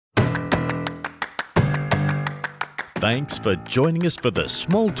Thanks for joining us for the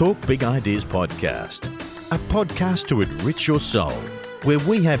Small Talk Big Ideas podcast, a podcast to enrich your soul, where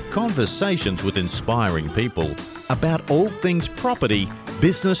we have conversations with inspiring people about all things property,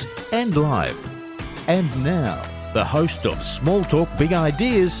 business and life. And now, the host of Small Talk Big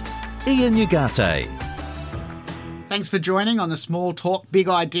Ideas, Ian Ugarte. Thanks for joining on the Small Talk Big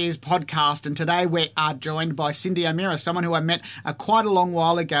Ideas podcast, and today we are joined by Cindy O'Meara, someone who I met quite a long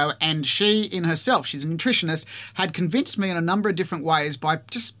while ago, and she in herself, she's a nutritionist, had convinced me in a number of different ways by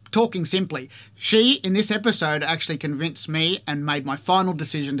just talking simply. She, in this episode, actually convinced me and made my final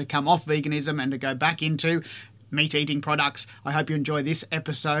decision to come off veganism and to go back into meat-eating products. I hope you enjoy this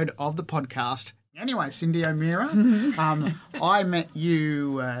episode of the podcast. Anyway, Cindy O'Meara, I met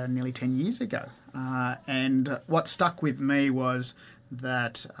you nearly 10 years ago. And what stuck with me was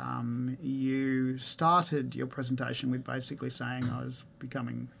that you started your presentation with basically saying I was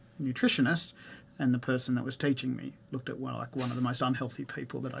becoming a nutritionist, and the person that was teaching me looked at one of the most unhealthy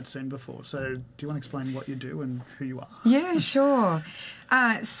people that I'd seen before. So do you want to explain what you do and who you are? Yeah, sure.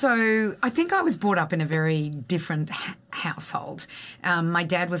 So I think I was brought up in a very different household. My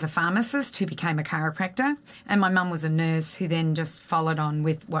dad was a pharmacist who became a chiropractor, and my mum was a nurse who then just followed on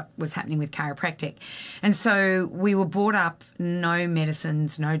with what was happening with chiropractic. And so we were brought up no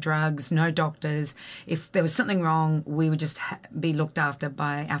medicines, no drugs, no doctors. If there was something wrong, we would just be looked after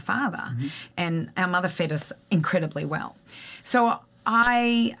by our father. Mm-hmm. And our mother fed us incredibly well. So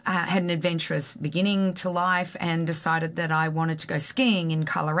I had an adventurous beginning to life and decided that I wanted to go skiing in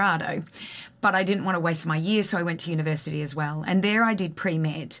Colorado, but I didn't want to waste my year, so I went to university as well. And there I did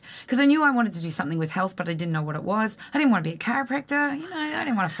pre-med because I knew I wanted to do something with health, but I didn't know what it was. I didn't want to be a chiropractor. I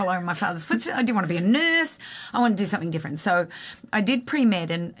didn't want to follow my father's footsteps. I didn't want to be a nurse. I wanted to do something different. So I did pre-med,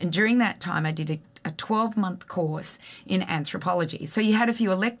 and during that time I did a 12-month course in anthropology. So you had a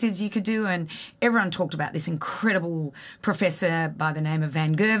few electives you could do, and everyone talked about this incredible professor by the name of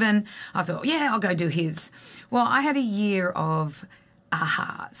Van Gerven. I thought, yeah, I'll go do his. Well, I had a year of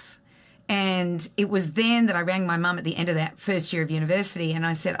ahas. And it was then that I rang my mum at the end of that first year of university, and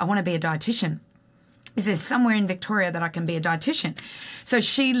I said, I want to be a dietitian. Is there somewhere in Victoria that I can be a dietitian? So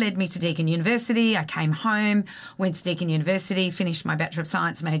she led me to Deakin University. I came home, went to Deakin University, finished my Bachelor of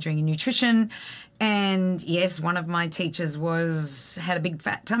Science majoring in nutrition. And yes, one of my teachers had a big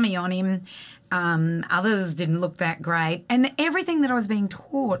fat tummy on him. Others didn't look that great. And everything that I was being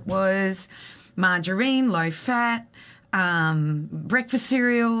taught was margarine, low fat, breakfast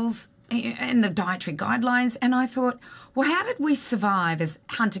cereals, and the dietary guidelines. And I thought, well, how did we survive as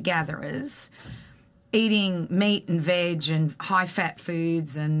hunter-gatherers eating meat and veg and high-fat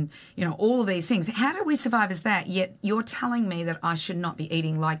foods and, all of these things? How did we survive as that? Yet you're telling me that I should not be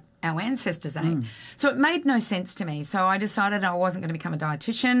eating like our ancestors ate. So it made no sense to me. So I decided I wasn't going to become a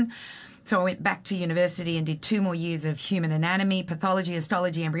dietitian. So I went back to university and did 2 more years of human anatomy, pathology,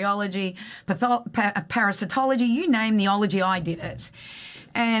 histology, embryology, parasitology, you name the ology, I did it.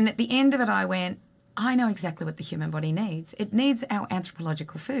 And at the end of it, I went, I know exactly what the human body needs. It needs our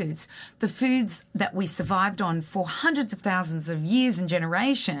anthropological foods, the foods that we survived on for hundreds of thousands of years and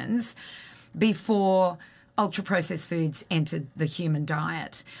generations before ultra-processed foods entered the human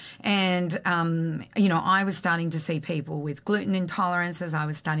diet. And, I was starting to see people with gluten intolerances. I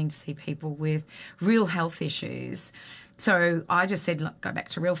was starting to see people with real health issues. So I just said, look, go back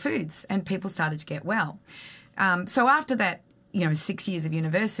to real foods. And people started to get well. So after that, 6 years of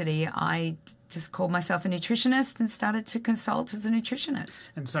university, I just called myself a nutritionist and started to consult as a nutritionist.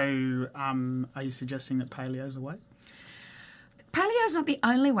 And so are you suggesting that paleo is the way? Paleo is not the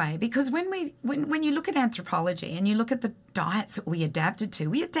only way, because when you look at anthropology and you look at the diets that we adapted to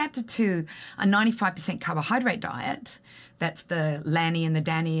a 95% carbohydrate diet. That's the Lani and the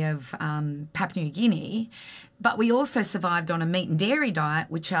Dani of Papua New Guinea. But we also survived on a meat and dairy diet,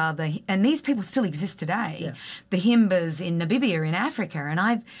 and these people still exist today, yeah. The Himbas in Namibia in Africa. And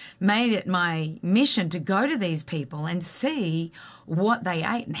I've made it my mission to go to these people and see what they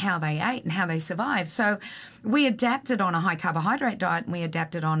ate and how they survived. So we adapted on a high carbohydrate diet and we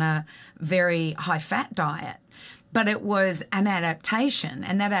adapted on a very high fat diet. But it was an adaptation,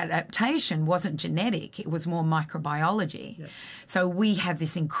 and that adaptation wasn't genetic. It was more microbiology. Yeah. So we have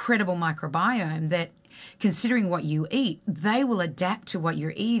this incredible microbiome that, considering what you eat, they will adapt to what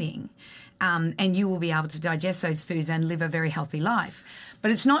you're eating, and you will be able to digest those foods and live a very healthy life.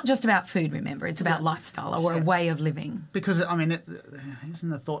 But it's not just about food, remember. It's about lifestyle or a way of living. Because, isn't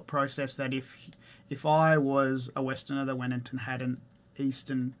the thought process that if I was a Westerner that went and had an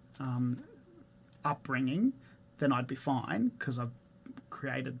Eastern upbringing, then I'd be fine because I've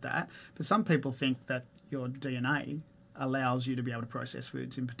created that. But some people think that your DNA allows you to be able to process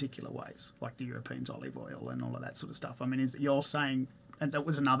foods in particular ways, like the Europeans' olive oil and all of that sort of stuff. I mean, you're saying, and that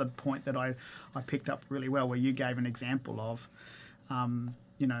was another point that I picked up really well, where you gave an example of,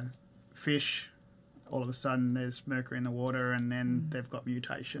 fish, all of a sudden there's mercury in the water and then they've got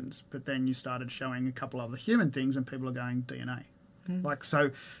mutations. But then you started showing a couple of the human things and people are going DNA. Like,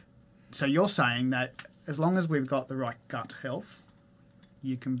 so you're saying that as long as we've got the right gut health,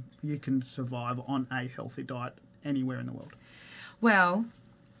 you can survive on a healthy diet anywhere in the world. Well,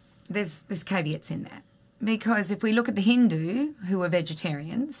 there's caveats in that. Because if we look at the Hindu, who were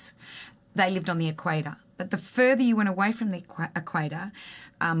vegetarians, they lived on the equator. But the further you went away from the equator,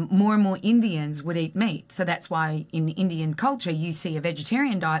 more and more Indians would eat meat. So that's why in Indian culture you see a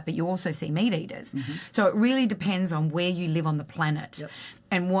vegetarian diet, but you also see meat eaters. So it really depends on where you live on the planet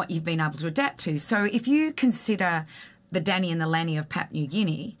and what you've been able to adapt to. So if you consider the Dani and the Lani of Papua New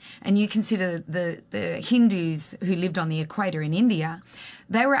Guinea, and you consider the Hindus who lived on the equator in India,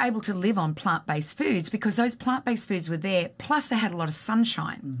 they were able to live on plant-based foods because those plant-based foods were there, plus they had a lot of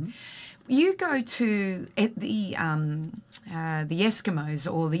sunshine. You go to the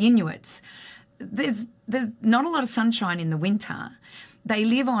Eskimos or the Inuits, there's not a lot of sunshine in the winter. They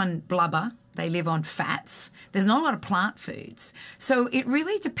live on blubber. They live on fats. There's not a lot of plant foods. So it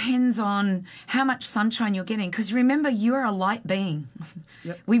really depends on how much sunshine you're getting. Because remember, you're a light being.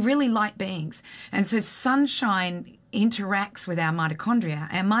 We're really light beings. And so sunshine interacts with our mitochondria.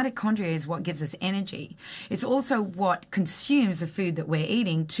 Our mitochondria is what gives us energy. It's also what consumes the food that we're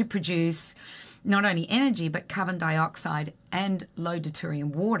eating to produce not only energy, but carbon dioxide and low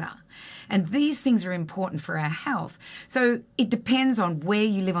deuterium water. And these things are important for our health. So it depends on where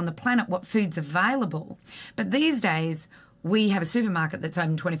you live on the planet, what food's available. But these days, we have a supermarket that's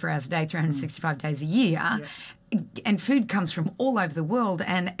open 24 hours a day, 365 days a year. And food comes from all over the world.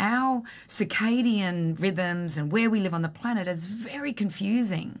 And our circadian rhythms and where we live on the planet is very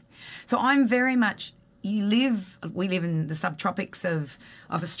confusing. So I'm very much, we live in the subtropics of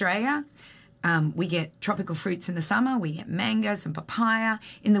Australia. We get tropical fruits in the summer. We get mangoes and papaya.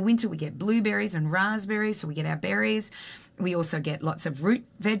 In the winter, we get blueberries and raspberries, so we get our berries. We also get lots of root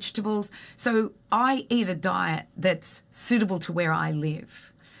vegetables. So I eat a diet that's suitable to where I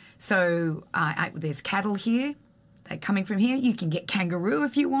live. So there's cattle here. They're coming from here. You can get kangaroo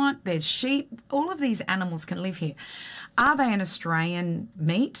if you want. There's sheep. All of these animals can live here. Are they an Australian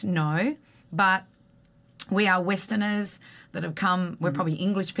meat? No. But we are Westerners that have come, we're probably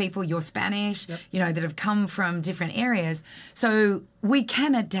English people, you're Spanish, that have come from different areas. So we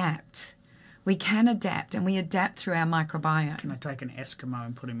can adapt. We can adapt, and we adapt through our microbiome. Can I take an Eskimo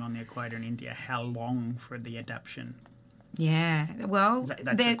and put him on the equator in India? How long for the adaptation? Yeah, well...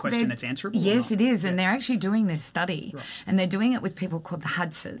 That's a question that's answerable? Yes, it is, and they're actually doing this study, and they're doing it with people called the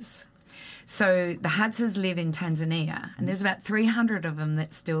Hadsas. So the Hadsas live in Tanzania, and there's about 300 of them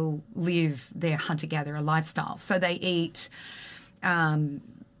that still live their hunter-gatherer lifestyle. So they eat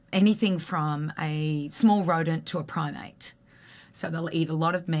anything from a small rodent to a primate. So they'll eat a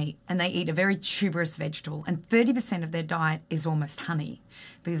lot of meat, and they eat a very tuberous vegetable. And 30% of their diet is almost honey,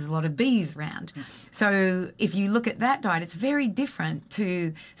 because there's a lot of bees around. So if you look at that diet, it's very different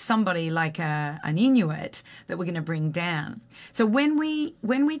to somebody like an Inuit that we're going to bring down. So when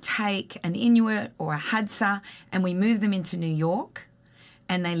we take an Inuit or a Hadza and we move them into New York,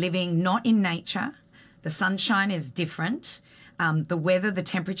 and they're living not in nature, the sunshine is different, the weather, the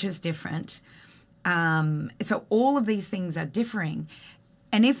temperature is different. So all of these things are differing.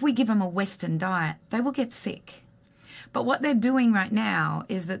 And if we give them a Western diet, they will get sick. But what they're doing right now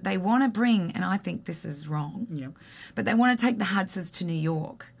is that they want to bring, and I think this is wrong, but they want to take the Hadsas to New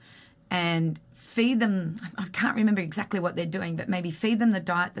York and feed them, I can't remember exactly what they're doing, but maybe feed them the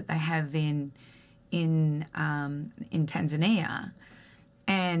diet that they have in Tanzania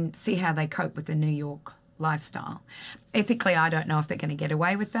and see how they cope with the New York lifestyle. Ethically, I don't know if they're going to get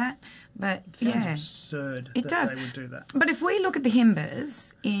away with that, but it sounds absurd that they would do that. But if we look at the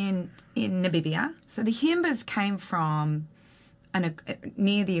Himbas in Namibia, so the Himbas came from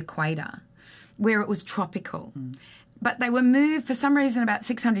near the equator, where it was tropical. But they were moved, for some reason, about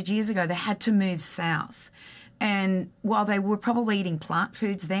 600 years ago, they had to move south. And while they were probably eating plant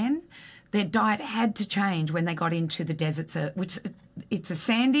foods then, their diet had to change when they got into the deserts, which it's a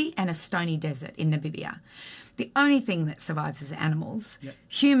sandy and a stony desert in Namibia. The only thing that survives is animals.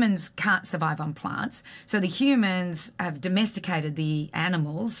 Humans can't survive on plants. So the humans have domesticated the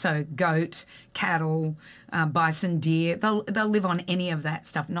animals, so goat, cattle, bison, deer. They'll live on any of that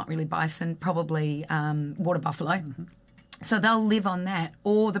stuff, not really bison, probably water buffalo. So they'll live on that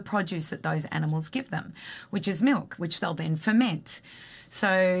or the produce that those animals give them, which is milk, which they'll then ferment.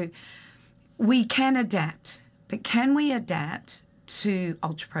 So we can adapt, but can we adapt to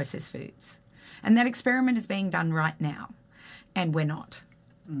ultra-processed foods? And that experiment is being done right now, and we're not.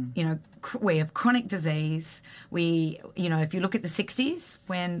 You know, we have chronic disease. If you look at the 60s,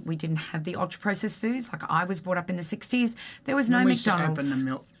 when we didn't have the ultra-processed foods, like I was brought up in the 60s, there was no McDonald's. We used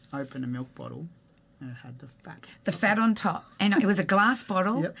to open a milk bottle, and it had the fat. The fat on top. And it was a glass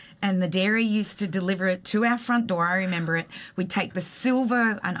bottle, Yep. and the dairy used to deliver it to our front door. I remember it. We'd take the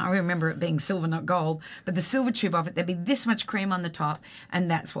silver, and I remember it being silver, not gold, but the silver tube of it, there'd be this much cream on the top,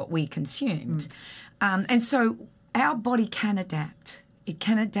 and that's what we consumed. And so our body can adapt. It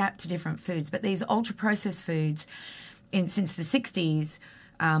can adapt to different foods, but these ultra-processed foods, since the 60s,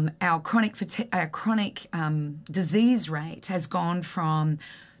 our chronic disease rate has gone from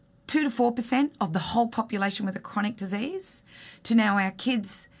 2 to 4% of the whole population with a chronic disease to now our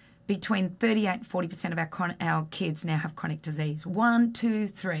kids, between 38 and 40% of our kids now have chronic disease. 1, 2,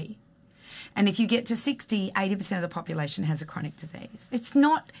 3. And if you get to 60, 80% of the population has a chronic disease.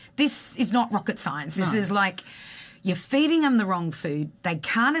 This is not rocket science. This is like, you're feeding them the wrong food. They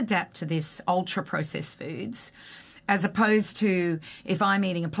can't adapt to this ultra-processed foods, as opposed to if I'm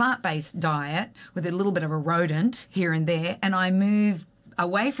eating a plant-based diet with a little bit of a rodent here and there, and I move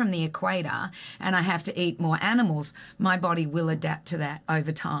away from the equator and I have to eat more animals, my body will adapt to that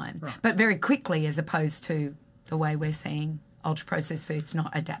over time. Right. But very quickly, as opposed to the way we're seeing ultra-processed foods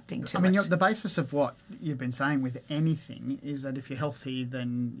not adapting to it. I mean, the basis of what you've been saying with anything is that if you're healthy,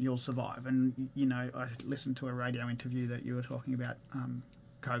 then you'll survive. And, I listened to a radio interview that you were talking about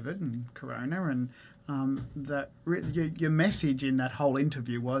COVID and corona, and your message in that whole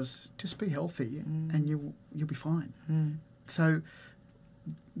interview was just be healthy and you'll be fine. So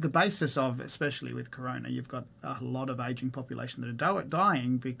the basis of, especially with corona, you've got a lot of ageing population that are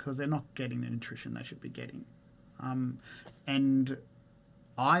dying because they're not getting the nutrition they should be getting. And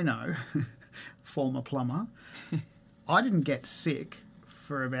I know, former plumber, I didn't get sick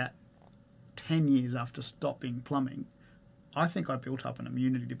for about 10 years after stopping plumbing. I think I built up an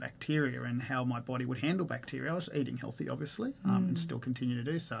immunity to bacteria and how my body would handle bacteria. I was eating healthy, obviously, and still continue to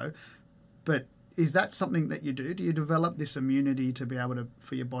do so. But is that something that you do? Do you develop this immunity to be able to,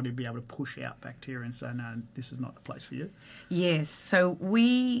 for your body to be able to push out bacteria and say, no, this is not the place for you? Yes. So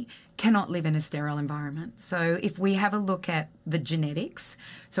we cannot live in a sterile environment. So if we have a look at the genetics,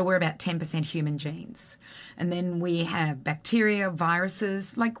 so we're about 10% human genes. And then we have bacteria,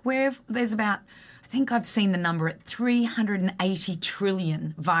 viruses, there's about, I think I've seen the number at 380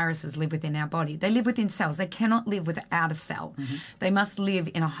 trillion viruses live within our body. They live within cells. They cannot live without a cell. They must live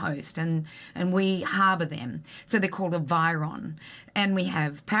in a host, and we harbour them. So they're called a viron. And we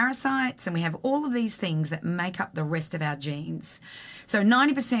have parasites, and we have all of these things that make up the rest of our genes. So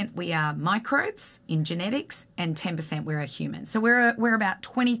 90% we are microbes in genetics, and 10% we're a human. So we're about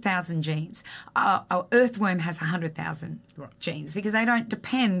 20,000 genes. Our earthworm has 100,000 genes because they don't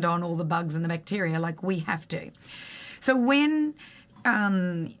depend on all the bugs and the bacteria like we have to. So when,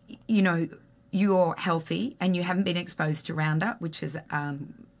 you're healthy and you haven't been exposed to Roundup, which is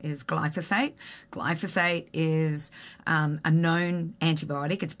glyphosate. Glyphosate is a known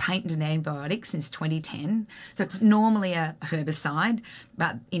antibiotic. It's patented antibiotic since 2010. So it's normally a herbicide,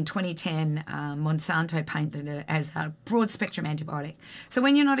 but in 2010, Monsanto patented it as a broad-spectrum antibiotic. So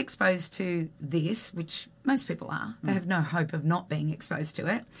when you're not exposed to this, which most people are, they have no hope of not being exposed to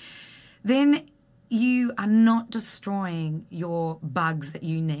it, then you are not destroying your bugs that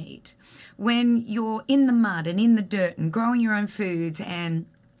you need. When you're in the mud and in the dirt and growing your own foods and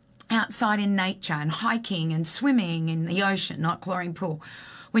outside in nature and hiking and swimming in the ocean, not chlorine pool,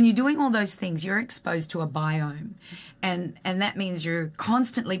 when you're doing all those things, you're exposed to a biome. And that means you're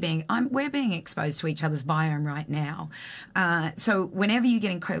constantly we're being exposed to each other's biome right now. So whenever you get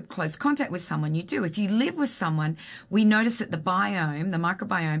in close contact with someone, you do. If you live with someone, we notice that the biome, the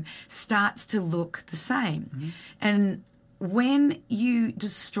microbiome, starts to look the same. And when you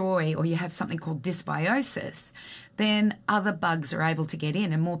destroy or you have something called dysbiosis, then other bugs are able to get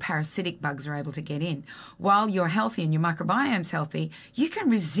in and more parasitic bugs are able to get in. While you're healthy and your microbiome's healthy, you can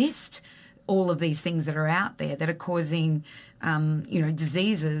resist all of these things that are out there that are causing,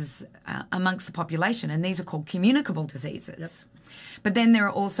 diseases amongst the population. And these are called communicable diseases. Yep. But then there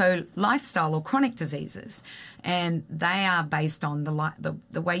are also lifestyle or chronic diseases, and they are based on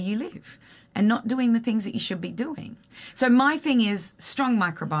the way you live and not doing the things that you should be doing. So my thing is strong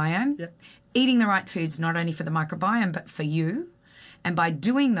microbiome, eating the right foods, not only for the microbiome, but for you, And by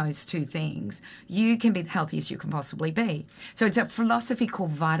doing those two things, you can be the healthiest you can possibly be. So it's a philosophy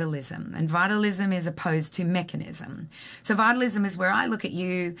called vitalism, and vitalism is opposed to mechanism. So vitalism is where I look at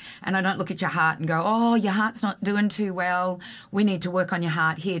you and I don't look at your heart and go, oh, your heart's not doing too well. We need to work on your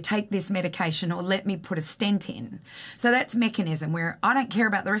heart. Here, take this medication or let me put a stent in. So that's mechanism, where I don't care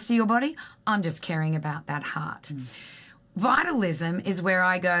about the rest of your body. I'm just caring about that heart. Vitalism is where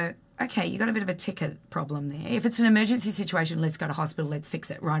I go, okay, you got a bit of a ticket problem there. If it's an emergency situation, let's go to hospital, let's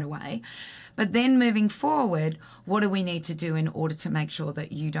fix it right away. But then moving forward, what do we need to do in order to make sure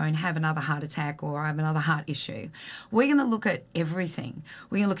that you don't have another heart attack or have another heart issue? We're going to look at everything.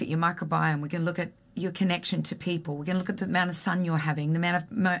 We're going to look at your microbiome. We're going to look at your connection to people. We're going to look at the amount of sun you're having, the amount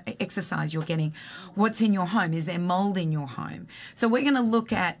of exercise you're getting, what's in your home. Is there mold in your home? So we're going to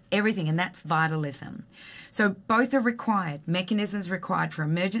look at everything, and that's vitalism. So both are required. Mechanisms required for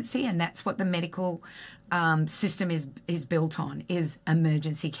emergency, and that's what the medical system is built on, is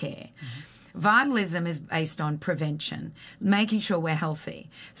emergency care. Vitalism is based on prevention, making sure we're healthy.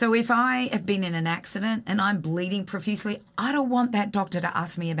 So if I have been in an accident and I'm bleeding profusely, I don't want that doctor to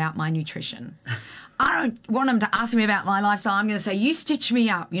ask me about my nutrition. I don't want him to ask me about my lifestyle. I'm going to say, you stitch me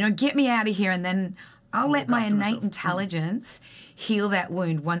up, get me out of here, and then I'll let my innate intelligence heal that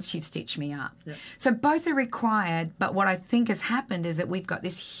wound once you've stitched me up. Yeah. So both are required, but what I think has happened is that we've got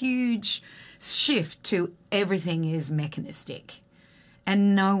this huge shift to everything is mechanistic.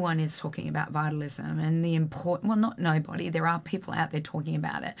 And no one is talking about vitalism and the important, well, not nobody, there are people out there talking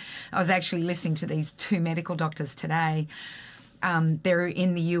about it. I was actually listening to these two medical doctors today. They're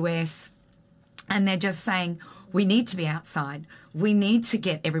in the US, and they're just saying, we need to be outside. We need to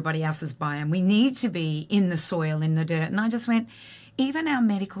get everybody else's biome. We need to be in the soil, in the dirt. And I just went, even our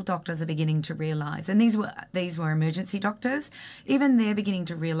medical doctors are beginning to realise, and these were emergency doctors, even they're beginning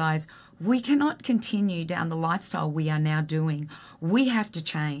to realise we cannot continue down the lifestyle we are now doing. We have to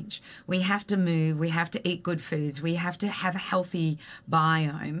change. We have to move. We have to eat good foods. We have to have a healthy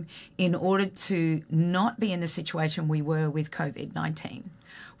biome in order to not be in the situation we were with COVID-19,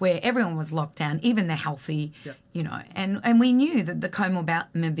 where everyone was locked down, even the healthy, and we knew that the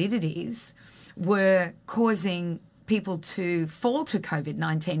comorbidities were causing people to fall to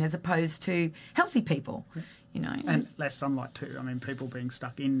COVID-19 as opposed to healthy people, And less sunlight too. I mean, people being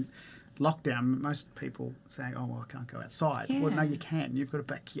stuck in lockdown, most people saying, oh, well, I can't go outside. Yeah. Well, no, you can. You've got a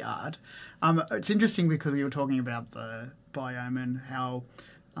backyard. It's interesting because you were talking about the biome and how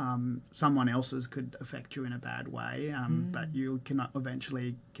someone else's could affect you in a bad way, but you can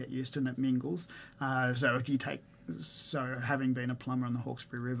eventually get used to it and it mingles. So if you take having been a plumber on the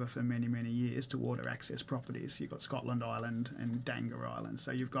Hawkesbury River for many, many years to water access properties, you've got Scotland Island and Dangar Island.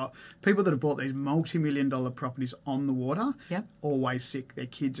 So you've got people that have bought these multi-million-dollar properties on the water, always sick. Their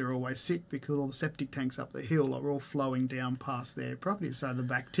kids are always sick because all the septic tanks up the hill are all flowing down past their properties. So the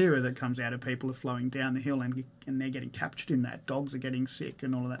bacteria that comes out of people are flowing down the hill and they're getting captured in that. Dogs are getting sick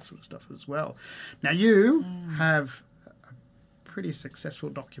and all of that sort of stuff as well. Now you have a pretty successful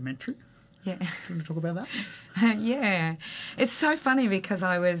documentary. Yeah. Do you want to talk about that? Yeah. It's so funny because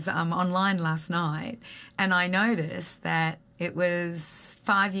I was online last night and I noticed that it was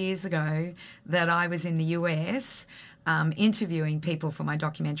 5 years ago that I was in the US interviewing people for my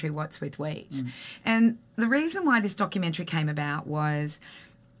documentary, What's with Wheat. And the reason why this documentary came about was,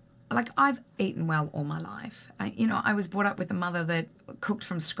 I've eaten well all my life. I was brought up with a mother that cooked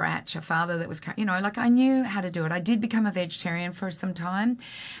from scratch, a father that was, I knew how to do it. I did become a vegetarian for some time,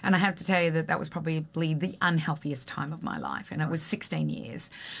 and I have to tell you that was probably the unhealthiest time of my life, and it was 16 years.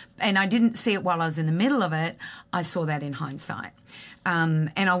 And I didn't see it while I was in the middle of it. I saw that in hindsight. And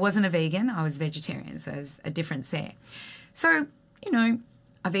I wasn't a vegan. I was vegetarian, so there's a difference there. So,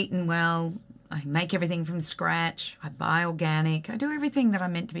 I've eaten well. I make everything from scratch. I buy organic. I do everything that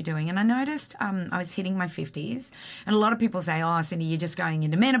I'm meant to be doing. And I noticed I was hitting my 50s. And a lot of people say, oh, Cindy, you're just going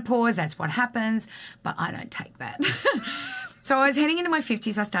into menopause. That's what happens. But I don't take that. So I was heading into my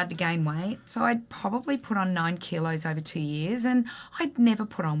 50s. I started to gain weight. So I'd probably put on 9 kilos over 2 years. And I'd never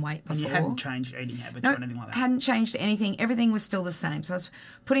put on weight before. And you hadn't changed eating habits or anything like that? I hadn't changed anything. Everything was still the same. So I was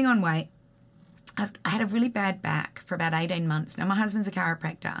putting on weight. I had a really bad back for about 18 months. Now, my husband's a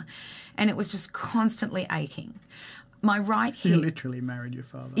chiropractor, and it was just constantly aching. My right hip... You literally married your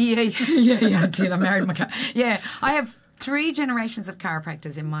father. Yeah, I did. I married my... I have 3 generations of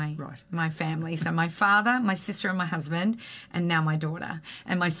chiropractors in my family. So my father, my sister and my husband, and now my daughter,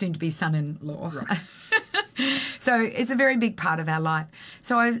 and my soon-to-be son-in-law. Right. So it's a very big part of our life.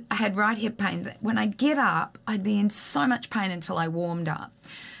 So I had right hip pain. When I'd get up, I'd be in so much pain until I warmed up.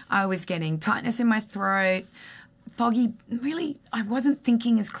 I was getting tightness in my throat, foggy. Really, I wasn't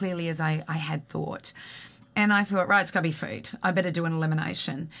thinking as clearly as I had thought. And I thought, right, it's got to be food. I better do an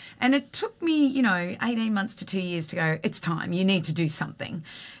elimination. And it took me, 18 months to 2 years to go, it's time. You need to do something.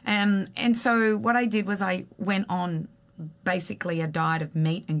 And so what I did was I went on basically a diet of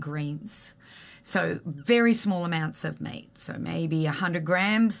meat and greens. So very small amounts of meat. So maybe 100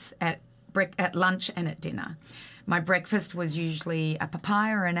 grams at lunch and at dinner. My breakfast was usually a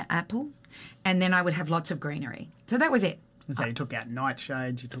papaya or an apple. And then I would have lots of greenery. So that was it. And so you took out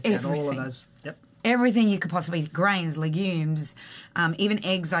nightshades, you took Everything. out all of those. Yep. Everything you could possibly, grains, legumes, even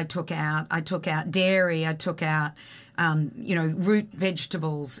eggs I took out. I took out dairy. I took out, root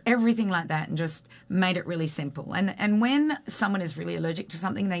vegetables, everything like that, and just made it really simple. And when someone is really allergic to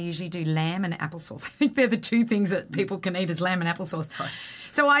something, they usually do lamb and applesauce. I think they're the two things that people can eat is lamb and applesauce. Right.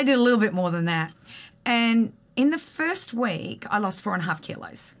 So I did a little bit more than that. And in the first week, I lost 4.5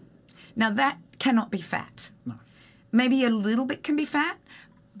 kilos. Now, that cannot be fat. No. Maybe a little bit can be fat,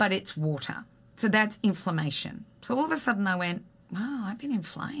 but it's water. So that's inflammation. So all of a sudden I went, wow, I've been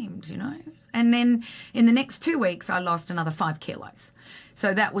inflamed, And then in the next 2 weeks, I lost another 5 kilos.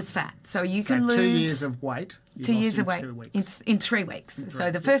 So that was fat. So you can lose 2 years of weight. 2 years of weight 2 weeks. in 3 weeks.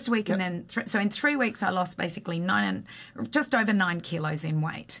 So the first week and then, so in 3 weeks, I lost basically just over 9 kilos in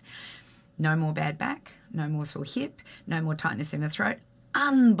weight. No more bad back, no more sore hip, no more tightness in the throat.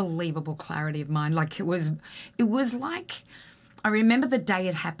 Unbelievable clarity of mind. Like it was like, I remember the day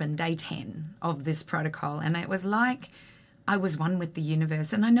it happened, day 10 of this protocol, and it was like I was one with the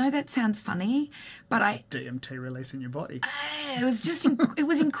universe. And I know that sounds funny, but DMT release in your body. It was just, it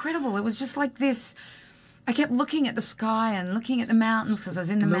was incredible. It was just like this. I kept looking at the sky and looking at the mountains because I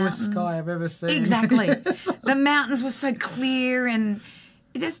was in the mountains. Bluest sky I've ever seen. Exactly. The mountains were so clear and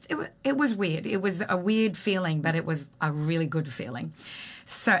it was weird. It was a weird feeling, but it was a really good feeling.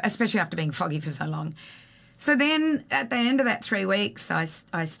 So, especially after being foggy for so long. So then at the end of that 3 weeks, I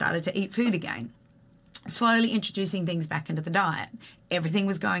started to eat food again, slowly introducing things back into the diet. Everything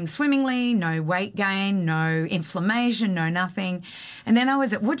was going swimmingly, no weight gain, no inflammation, no nothing. And then I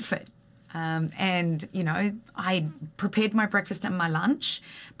was at Woodford. I prepared my breakfast and my lunch,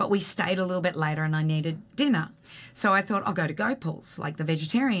 but we stayed a little bit later and I needed dinner. So I thought I'll go to Gopal's, like the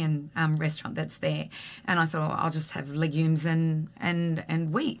vegetarian restaurant that's there. And I thought I'll just have legumes and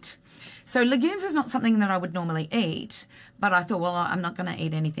wheat. So legumes is not something that I would normally eat, but I thought, well, I'm not going to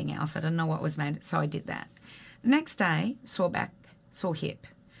eat anything else. I don't know what was made, so I did that. The next day, sore back, sore hip,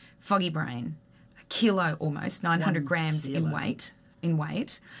 foggy brain, a kilo almost, 900 grams in weight.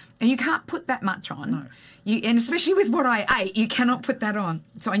 And you can't put that much on. No. And especially with what I ate, you cannot put that on.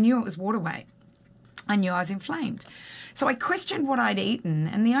 So I knew it was water weight. I knew I was inflamed. So I questioned what I'd eaten,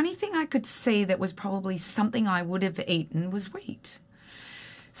 and the only thing I could see that was probably something I would have eaten was wheat.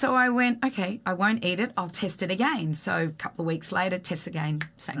 So I went, okay, I won't eat it. I'll test it again. So a couple of weeks later, test again,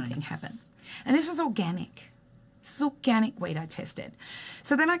 same thing happened. And this was organic. This is organic wheat I tested.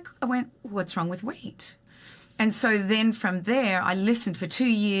 So then I went, what's wrong with wheat? And so then from there, I listened for 2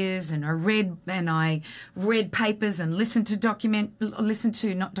 years and I read papers and listened to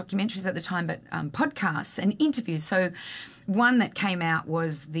not documentaries at the time, but podcasts and interviews. So one that came out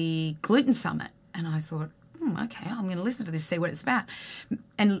was the Gluten Summit. And I thought, okay, I'm going to listen to this, see what it's about.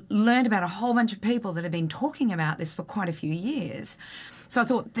 And learned about a whole bunch of people that have been talking about this for quite a few years. So I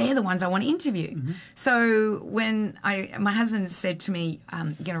thought, they're the ones I want to interview. Mm-hmm. So when my husband said to me, you're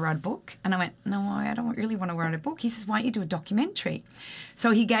going to write a book? And I went, no, I don't really want to write a book. He says, why don't you do a documentary?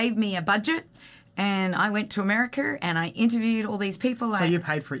 So he gave me a budget and I went to America and I interviewed all these people. So you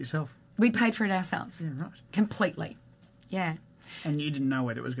paid for it yourself? We paid for it ourselves. Yeah, right. Completely. Yeah. And you didn't know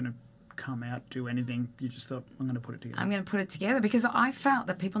whether it was going to come out, do anything. You just thought, I'm going to put it together. I'm going to put it together because I felt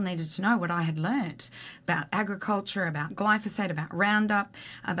that people needed to know what I had learnt about agriculture, about glyphosate, about Roundup,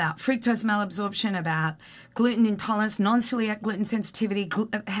 about fructose malabsorption, about gluten intolerance, non-celiac gluten sensitivity,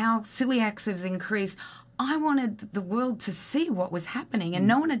 how celiac has increased. I wanted the world to see what was happening, and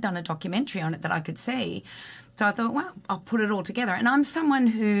no one had done a documentary on it that I could see. So I thought, well, I'll put it all together. And I'm someone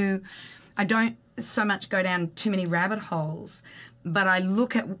who I don't so much go down too many rabbit holes, but I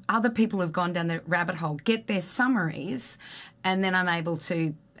look at other people who've gone down the rabbit hole, get their summaries, and then I'm able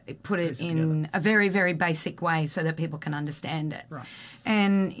to put it in a very, very basic way so that people can understand it. Right.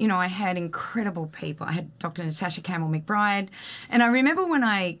 And, I had incredible people. I had Dr. Natasha Campbell-McBride. And I remember when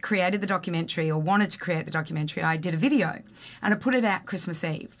I created the documentary or wanted to create the documentary, I did a video and I put it out Christmas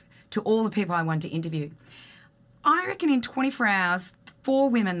Eve to all the people I wanted to interview. I reckon in 24 hours, 4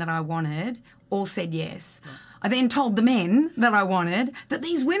 women that I wanted all said yes. Right. I then told the men that I wanted that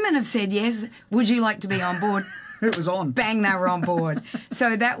these women have said yes. Would you like to be on board? It was on. Bang, they were on board.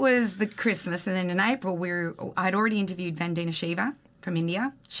 So that was the Christmas. And then in April, I'd already interviewed Vandana Shiva from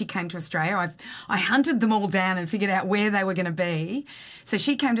India. She came to Australia. I hunted them all down and figured out where they were going to be. So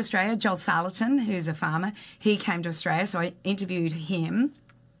she came to Australia. Joel Sarleton, who's a farmer, he came to Australia. So I interviewed him.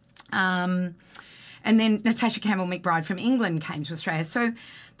 And then Natasha Campbell McBride from England came to Australia. So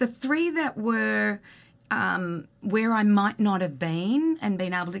the three that were where I might not have been and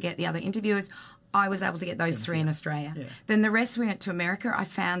been able to get the other interviewers, I was able to get those three in Australia. Yeah. Then the rest we went to America. I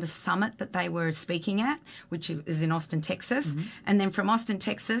found a summit that they were speaking at, which is in Austin, Texas. Mm-hmm. And then from Austin,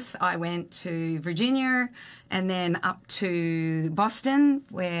 Texas, I went to Virginia and then up to Boston,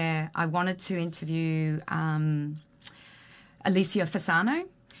 where I wanted to interview Alessio Fasano.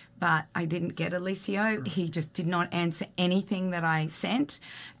 But I didn't get Alessio. He just did not answer anything that I sent.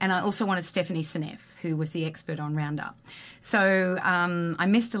 And I also wanted Stephanie Seneff, who was the expert on Roundup. So I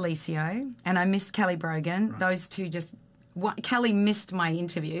missed Alessio and I missed Kelly Brogan. Right. Those two just... Kelly missed my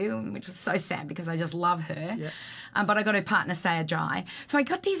interview, which was so sad because I just love her. Yeah. But I got her partner, Saya Jai. So I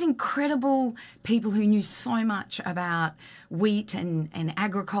got these incredible people who knew so much about wheat and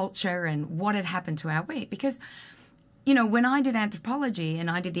agriculture and what had happened to our wheat. Because... you know, when I did anthropology and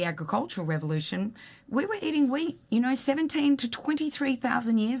I did the agricultural revolution, we were eating wheat, 17 to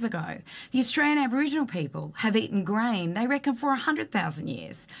 23,000 years ago. The Australian Aboriginal people have eaten grain, they reckon, for 100,000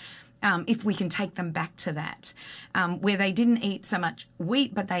 years, if we can take them back to that, where they didn't eat so much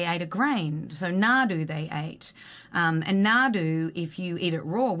wheat, but they ate a grain. So nardoo they ate. And nardoo, if you eat it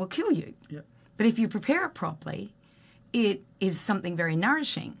raw, will kill you. Yep. But if you prepare it properly, it is something very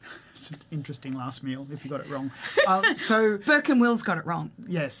nourishing. It's an interesting last meal if you got it wrong. So Burke and Wills got it wrong.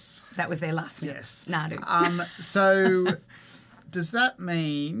 Yes. That was their last meal. Yes. Nardoo. So does that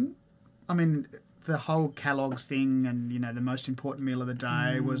mean, the whole Kellogg's thing and, the most important meal of the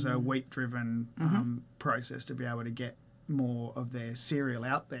day was a wheat-driven process to be able to get more of their cereal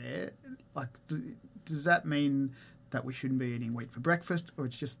out there. Like, does that mean that we shouldn't be eating wheat for breakfast, or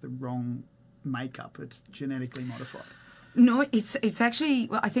it's just the wrong makeup? It's genetically modified. No, it's actually,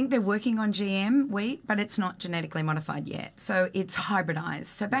 I think they're working on GM wheat, but it's not genetically modified yet. So it's hybridized.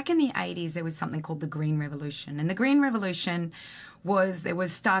 So back in the 80s, there was something called the Green Revolution. And the Green Revolution there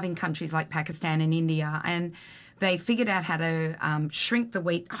was starving countries like Pakistan and India, and they figured out how to shrink the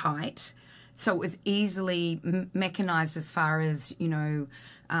wheat height so it was easily mechanized as far as,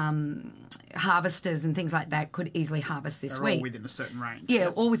 harvesters and things like that could easily harvest this wheat. All within a certain range. Yeah,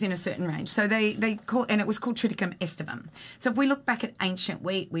 all within a certain range. So they call, and it was called Triticum aestivum. So if we look back at ancient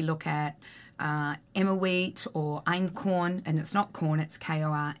wheat, we look at emmer wheat or einkorn, and it's not corn, it's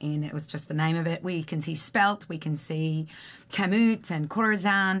Korn. It was just the name of it. We can see spelt, we can see kamut and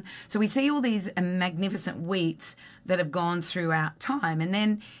khorasan. So we see all these magnificent wheats that have gone throughout time, and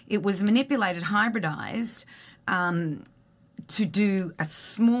then it was manipulated, hybridized, to do a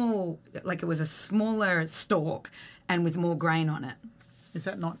small, like it was a smaller stalk and with more grain on it. Is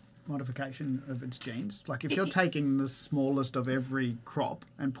that not modification of its genes? Like if you're taking the smallest of every crop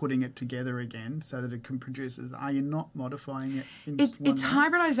and putting it together again so that it can produce, are you not modifying it in It's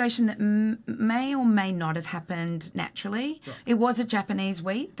hybridization that may or may not have happened naturally. Right. It was a Japanese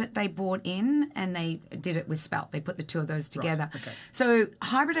wheat that they brought in and they did it with spelt. They put the two of those together. Right. Okay. So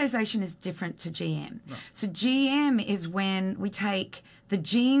hybridization is different to GM. Right. So GM is when we take the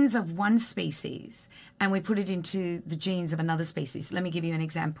genes of one species and we put it into the genes of another species. Let me give you an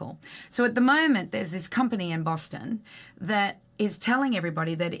example. So at the moment, there's this company in Boston that is telling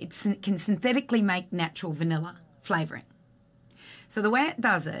everybody that it can synthetically make natural vanilla flavouring. So the way it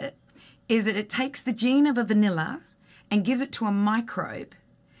does it is that it takes the gene of a vanilla and gives it to a microbe,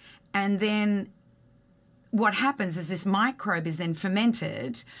 and then what happens is this microbe is then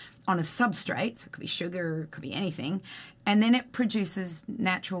fermented on a substrate, so it could be sugar, it could be anything, and then it produces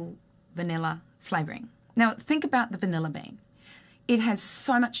natural vanilla flavouring. Now, think about the vanilla bean. It has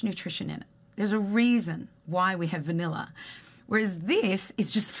so much nutrition in it. There's a reason why we have vanilla. Whereas this is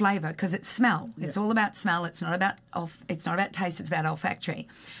just flavour because it's smell. Yeah. It's all about smell. It's not about taste. It's about olfactory.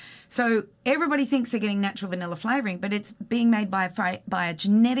 So everybody thinks they're getting natural vanilla flavouring, but it's being made by a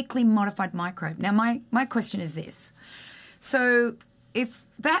genetically modified microbe. Now, my question is this. So if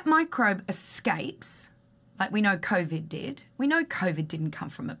that microbe escapes, like we know COVID did, we know COVID didn't come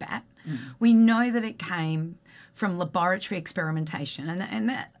from a bat. Mm. We know that it came from laboratory experimentation. And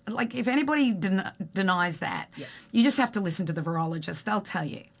that, like, if anybody denies that, yeah, you just have to listen to the virologists. They'll tell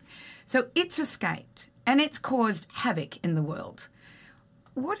you. So it's escaped and it's caused havoc in the world.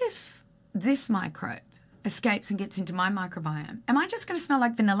 What if this microbe escapes and gets into my microbiome? Am I just going to smell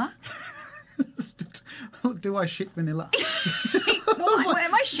like vanilla? Do I shit vanilla?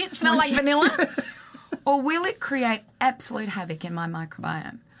 Am I shit smell like vanilla? Or will it create absolute havoc in my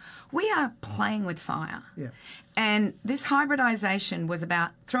microbiome? We are playing with fire. Yeah. And this hybridization was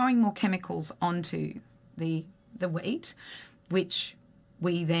about throwing more chemicals onto the wheat, which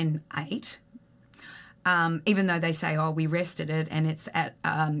we then ate. Even though they say, we rested it and it's at,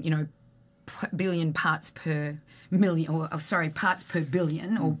 billion parts per million, parts per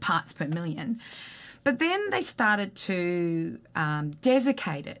billion or parts per million. But then they started to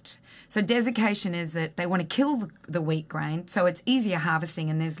desiccate it. So desiccation is that they want to kill the wheat grain so it's easier harvesting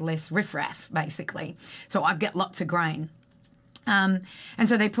and there's less riffraff, basically. So I get lots of grain. And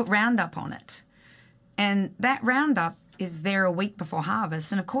so they put Roundup on it. And that Roundup is there a week before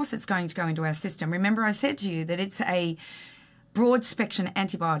harvest. And, of course, it's going to go into our system. Remember I said to you that it's a broad-spectrum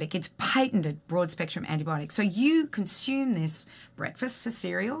antibiotic. It's patented broad-spectrum antibiotic. So you consume this breakfast for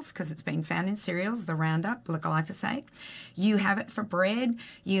cereals because it's been found in cereals, the Roundup, the glyphosate. You have it for bread.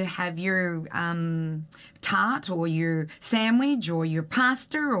 You have your tart or your sandwich or your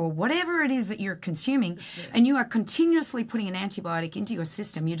pasta or whatever it is that you're consuming, and you are continuously putting an antibiotic into your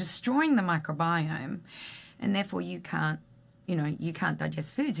system. You're destroying the microbiome, and therefore you can't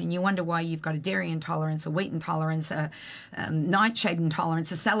digest foods, and you wonder why you've got a dairy intolerance, a wheat intolerance, a nightshade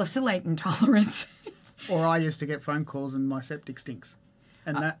intolerance, a salicylate intolerance. Or I used to get phone calls and my septic stinks.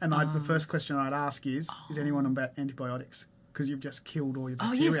 And the first question I'd ask is anyone on about antibiotics? Because you've just killed all your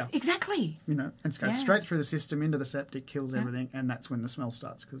bacteria. Oh, yes, exactly. And it goes straight through the system, into the septic, kills everything, and that's when the smell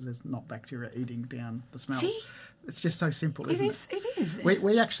starts because there's not bacteria eating down the smells. See? It's just so simple, isn't it? It is.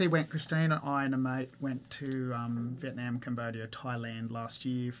 We actually went, Christina, I and a mate went to Vietnam, Cambodia, Thailand last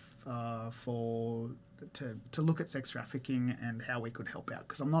year to look at sex trafficking and how we could help out.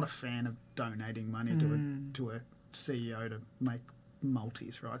 Because I'm not a fan of donating money to a CEO to make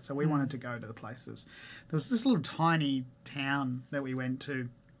multis, right? So we wanted to go to the places. There was this little tiny town that we went to,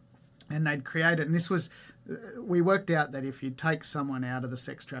 and they'd created, and this was, we worked out that if you take someone out of the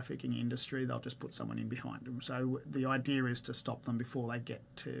sex trafficking industry, they'll just put someone in behind them. So the idea is to stop them before they get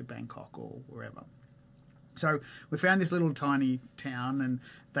to Bangkok or wherever. So we found this little tiny town, and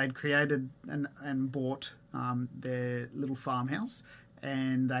they'd created and bought their little farmhouse,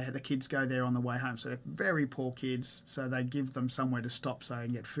 and they had the kids go there on the way home. So they're very poor kids, so they give them somewhere to stop so they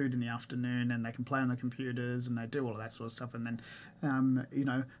can get food in the afternoon and they can play on the computers and they do all of that sort of stuff. And then,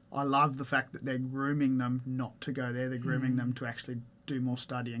 I love the fact that they're grooming them not to go there. They're grooming them to actually do more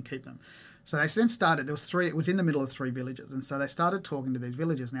study and keep them. So they then started, it was in the middle of 3 villages, and so they started talking to these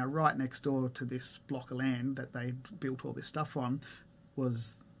villages. Now, right next door to this block of land that they built all this stuff on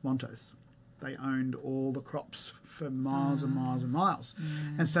was Montos. They owned all the crops for miles and miles and miles.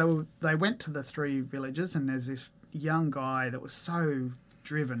 And so they went to the 3 villages, and there's this young guy that was so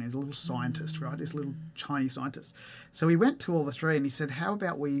driven. He's a little scientist, right? This little Chinese scientist. So he went to all the 3 and he said, how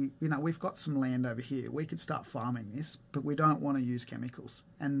about we've got some land over here. We could start farming this, but we don't want to use chemicals.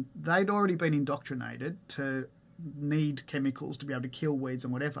 And they'd already been indoctrinated to need chemicals to be able to kill weeds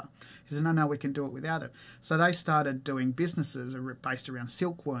and whatever. He says, no, we can do it without it. So they started doing businesses based around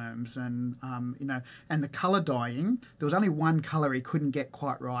silkworms and, and the colour dyeing. There was only one colour he couldn't get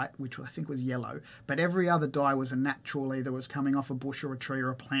quite right, which I think was yellow, but every other dye was a natural, either was coming off a bush or a tree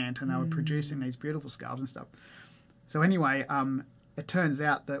or a plant, and they were producing these beautiful scarves and stuff. So anyway, it turns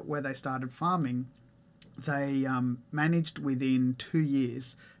out that where they started farming, they managed within 2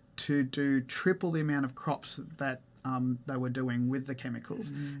 years to do triple the amount of crops that they were doing with the chemicals.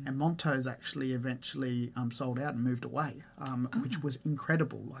 And Montos actually eventually sold out and moved away, which was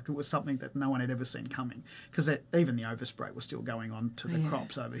incredible. Like, it was something that no one had ever seen coming, because even the overspray was still going on to the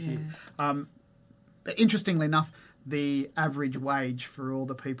crops over here. But interestingly enough, the average wage for all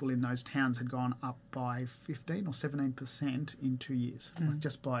the people in those towns had gone up by 15 or 17% in 2 years, like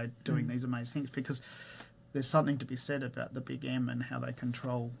just by doing these amazing things, because there's something to be said about the Big M and how they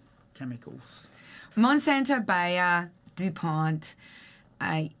control chemicals. Monsanto, Bayer, DuPont,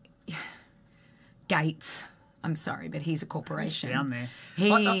 Gates. I'm sorry, but he's a corporation. He's down there.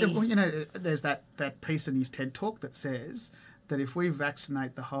 There's that piece in his TED Talk that says that if we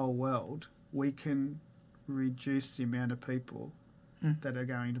vaccinate the whole world, we can reduce the amount of people that are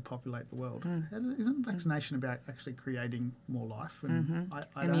going to populate the world. Isn't vaccination about actually creating more life and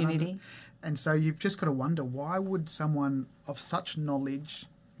immunity? And so you've just got to wonder, why would someone of such knowledge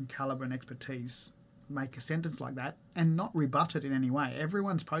and calibre and expertise make a sentence like that and not rebut it in any way?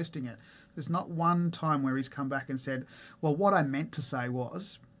 Everyone's posting it. There's not one time where he's come back and said, well, what I meant to say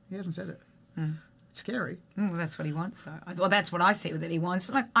was... He hasn't said it. It's scary. Well, that's what he wants. Well, that's what I see that he wants.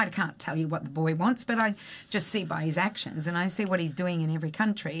 Like, I can't tell you what the boy wants, but I just see by his actions, and I see what he's doing in every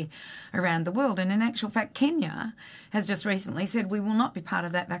country around the world. And in actual fact, Kenya has just recently said we will not be part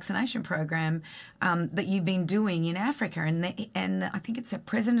of that vaccination program that you've been doing in Africa. And I think it's the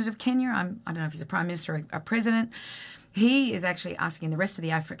president of Kenya. I don't know if he's a prime minister or a president. He is actually asking the rest of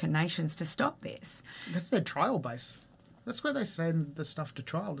the African nations to stop this. That's their trial base. That's where they send the stuff to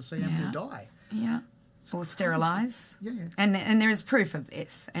trial to see how many die. Yeah. Or sterilise. Yeah. And there is proof of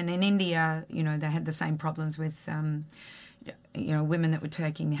this. And in India, you know, they had the same problems with, you know, women that were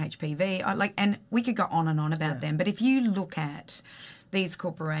taking the HPV. And we could go on and on about them. But if you look at these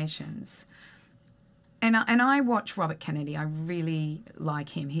corporations, and I watch Robert Kennedy. I really like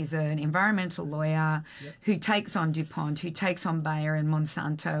him. He's an environmental lawyer who takes on DuPont, who takes on Bayer and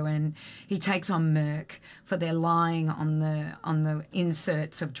Monsanto, and he takes on Merck for their lying on the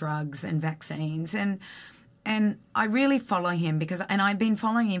inserts of drugs and vaccines. And I really follow him and I've been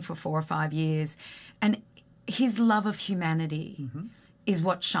following him for 4 or 5 years, and his love of humanity is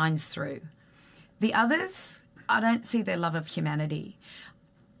what shines through. The others, I don't see their love of humanity.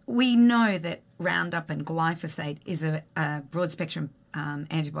 We know that Roundup and glyphosate is a broad-spectrum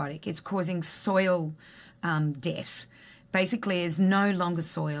antibiotic. It's causing soil death. Basically, it's no longer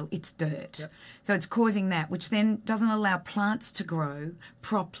soil, it's dirt. Yep. So it's causing that, which then doesn't allow plants to grow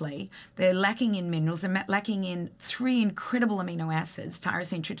properly. They're lacking in minerals. They're lacking in 3 incredible amino acids,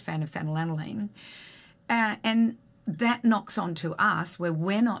 tyrosine, tryptophan, and phenylalanine. And that knocks onto us where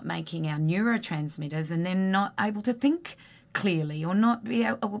we're not making our neurotransmitters and then not able to think clearly or not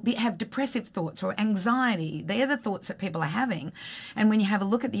have depressive thoughts or anxiety. They're the thoughts that people are having. And when you have a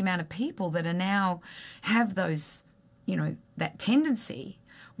look at the amount of people that are now have those, you know, that tendency,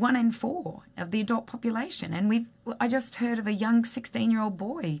 1 in 4 of the adult population. And I just heard of a young 16-year-old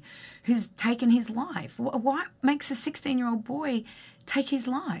boy who's taken his life. What makes a 16-year-old boy take his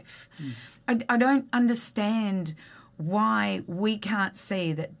life? I don't understand why we can't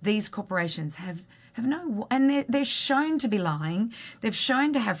see that these corporations have no, and they're shown to be lying. They've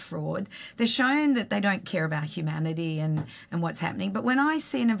shown to have fraud. They're shown that they don't care about humanity and what's happening. But when I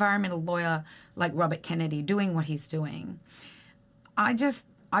see an environmental lawyer like Robert Kennedy doing what he's doing, I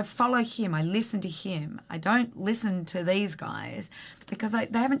follow him. I listen to him. I don't listen to these guys because they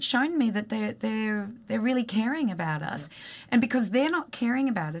haven't shown me that they're really caring about us. And because they're not caring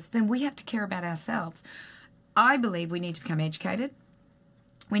about us, then we have to care about ourselves. I believe we need to become educated.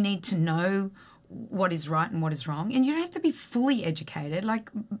 We need to know what is right and what is wrong. And you don't have to be fully educated. Like,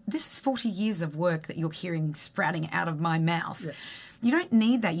 this is 40 years of work that you're hearing sprouting out of my mouth. Yeah. You don't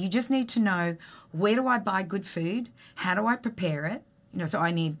need that. You just need to know, where do I buy good food? How do I prepare it? You know, so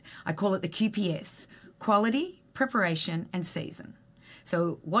I call it the QPS: quality, preparation, and season.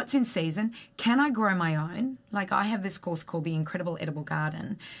 So what's in season? Can I grow my own? Like, I have this course called The Incredible Edible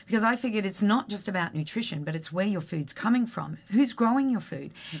Garden because I figured it's not just about nutrition, but it's where your food's coming from. Who's growing your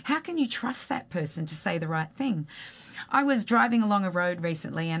food? How can you trust that person to say the right thing? I was driving along a road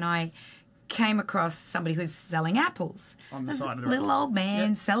recently and I came across somebody who was selling apples. On the side of the road. Little old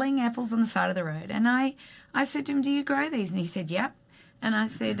man selling apples on the side of the road. And I said to him, "Do you grow these?" And he said, "Yep." And I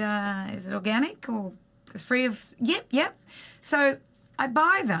said, "Is it organic or free of..." Yep. So I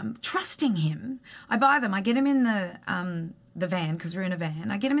buy them, trusting him. I buy them. I get them in the van, because we're in a van.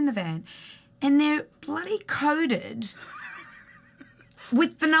 I get them in the van, and they're bloody coded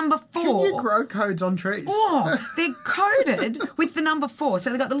with the number 4. Can you grow codes on trees? Oh, they're coded with the number 4. So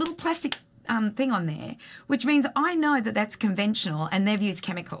they've got the little plastic thing on there, which means I know that that's conventional and they've used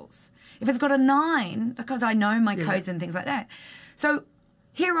chemicals. If it's got a 9, because I know my codes and things like that. So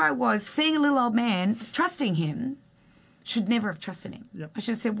here I was, seeing a little old man, trusting him. Should never have trusted him. Yep. I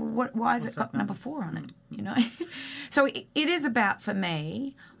should have said, "Well, why has it got number 4 on it?" You know. So it is about, for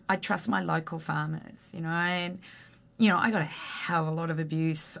me, I trust my local farmers. You know, and I got a hell of a lot of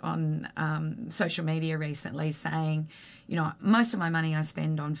abuse on social media recently, saying, you know, most of my money I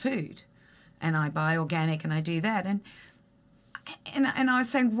spend on food, and I buy organic and I do that, and I was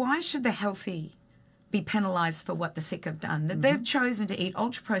saying, why should the healthy be penalised for what the sick have done? That they've chosen to eat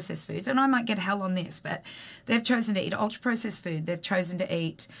ultra-processed foods, and I might get hell on this, but they've chosen to eat ultra-processed food. They've chosen to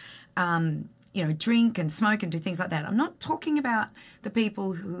eat, drink and smoke and do things like that. I'm not talking about the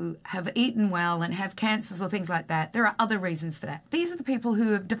people who have eaten well and have cancers or things like that. There are other reasons for that. These are the people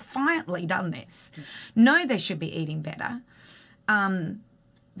who have defiantly done this, know they should be eating better,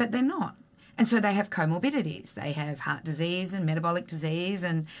 but they're not. And so they have comorbidities. They have heart disease and metabolic disease,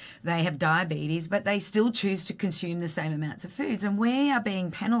 and they have diabetes, but they still choose to consume the same amounts of foods. And we are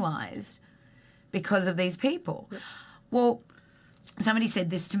being penalised because of these people. Yep. Well, somebody said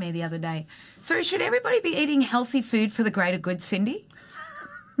this to me the other day. So should everybody be eating healthy food for the greater good, Cindy?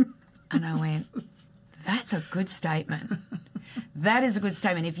 And I went, that's a good statement. That is a good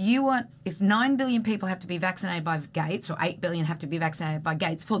statement. If 9 billion people have to be vaccinated by Gates, or 8 billion have to be vaccinated by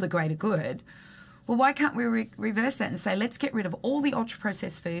Gates for the greater good, well, why can't we reverse that and say, let's get rid of all the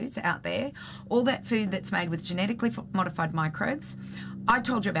ultra-processed foods out there, all that food that's made with genetically modified microbes? I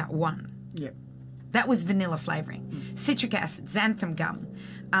told you about one. Yep. That was vanilla flavouring. Citric acid, xanthan gum,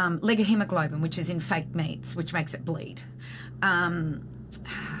 legohemoglobin, which is in fake meats, which makes it bleed.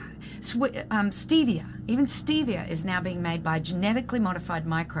 Stevia. Even stevia is now being made by a genetically modified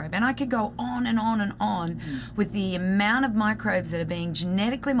microbe. And I could go on and on and on with the amount of microbes that are being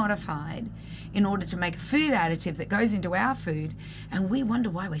genetically modified in order to make a food additive that goes into our food, and we wonder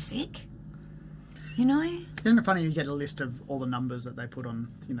why we're sick. You know? Isn't it funny you get a list of all the numbers that they put on,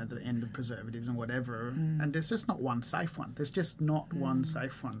 the end of preservatives and whatever, and there's just not one safe one. There's just not one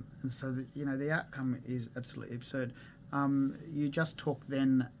safe one. And so, the outcome is absolutely absurd. You just talked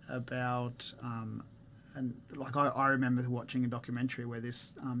then about, I remember watching a documentary where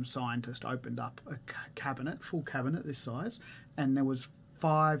this scientist opened up a full cabinet this size, and there was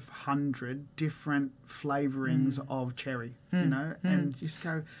 500 different flavourings of cherry, and you just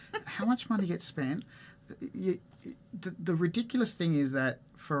go, how much money gets spent? The ridiculous thing is that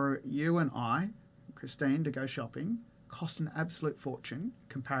for you and I, Christine, to go shopping cost an absolute fortune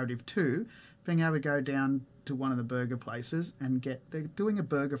comparative to being able to go down to one of the burger places and they're doing a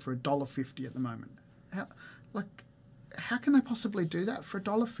burger for $1.50 at the moment. How can they possibly do that for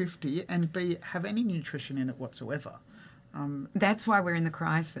 $1.50 and have any nutrition in it whatsoever? That's why we're in the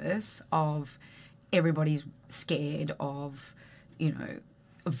crisis of everybody's scared of,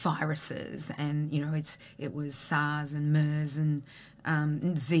 viruses, and it was SARS and MERS and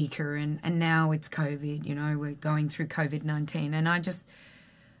Zika and now it's COVID. We're going through COVID-19, and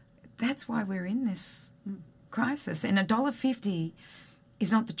that's why we're in this crisis. And $1.50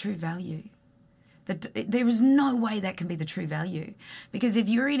 is not the true value. There is no way that can be the true value, because if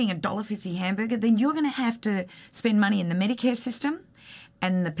you're eating a $1.50 hamburger, then you're going to have to spend money in the Medicare system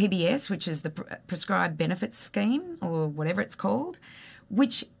and the PBS, which is the Prescribed Benefits Scheme or whatever it's called,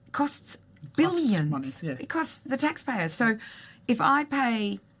 which costs billions. Money, yeah. It costs the taxpayer. So if I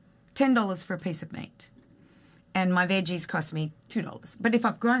pay $10 for a piece of meat and my veggies cost me $2, but if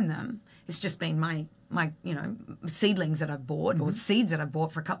I've grown them, it's just been my seedlings that I've bought or seeds that I've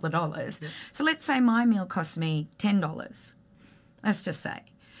bought for a couple of dollars. Yep. So let's say my meal costs me $10. Let's just say.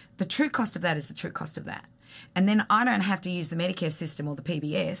 The true cost of that is the true cost of that. And then I don't have to use the Medicare system or the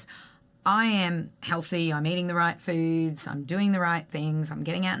PBS. I am healthy, I'm eating the right foods, I'm doing the right things, I'm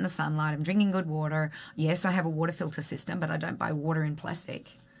getting out in the sunlight, I'm drinking good water. Yes, I have a water filter system, but I don't buy water in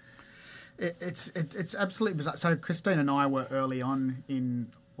plastic. It's absolutely bizarre. So Christine and I were early on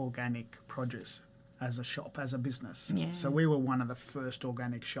in organic produce as a shop, as a business. Yeah. So we were one of the first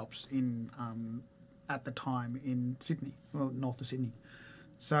organic shops at the time in Sydney, north of Sydney.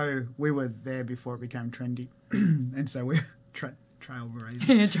 So we were there before it became trendy. And so we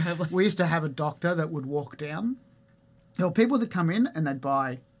trailblazing. We used to have a doctor that would walk down. There were people that come in and they'd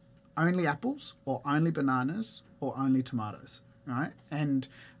buy only apples or only bananas or only tomatoes, right? And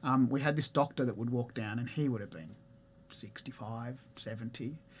we had this doctor that would walk down, and he would have been 65,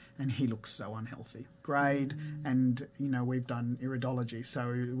 70, and he looks so unhealthy. Greyed, and, we've done iridology,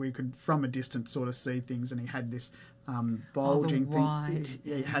 so we could, from a distance, sort of see things, and he had this bulging thing.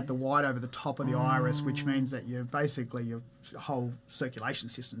 He had the white over the top of the iris, which means that your whole circulation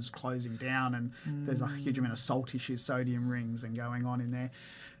system is closing down, and there's a huge amount of salt issues, sodium rings, and going on in there.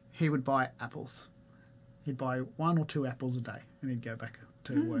 He would buy apples. He'd buy 1 or 2 apples a day, and he'd go back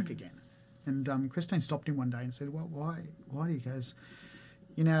to work again. And Christine stopped him one day and said, "Well, why?" He goes,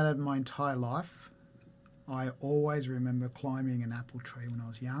 out of my entire life, I always remember climbing an apple tree when I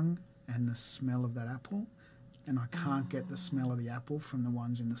was young and the smell of that apple, and I can't get the smell of the apple from the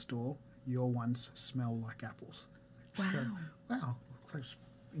ones in the store. Your ones smell like apples." Wow. So, wow, that's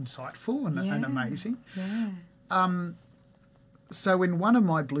insightful and amazing. Yeah. So in one of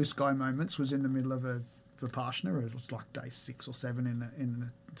my blue sky moments was in the middle of a Vipassana. It was like day 6 or 7 in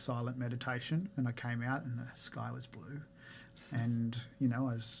a silent meditation, and I came out and the sky was blue. And, you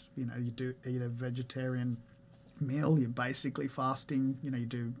do eat a vegetarian meal, you're basically fasting, you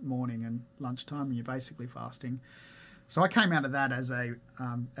do morning and lunchtime, and you're basically fasting. So I came out of that as a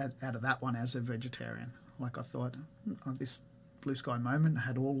vegetarian. Like, I thought, this blue sky moment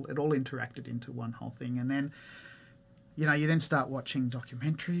it all interacted into one whole thing. And then, you then start watching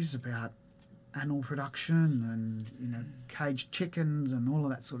documentaries about animal production and, caged chickens and all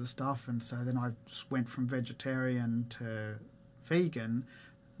of that sort of stuff. And so then I just went from vegetarian to vegan,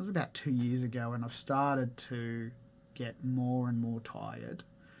 it was about 2 years ago, and I've started to get more and more tired.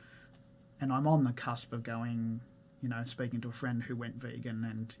 And I'm on the cusp of going, speaking to a friend who went vegan,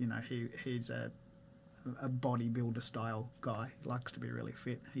 and, he's a bodybuilder style guy. He likes to be really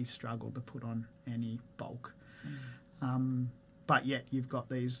fit. He struggled to put on any bulk. But yet you've got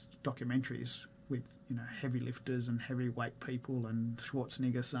these documentaries with, heavy lifters and heavyweight people, and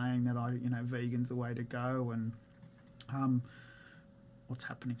Schwarzenegger saying that vegan's the way to go, and what's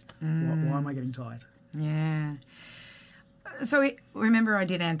happening? Why am I getting tired? Yeah. So remember, I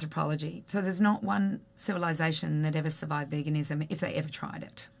did anthropology. So there's not one civilization that ever survived veganism if they ever tried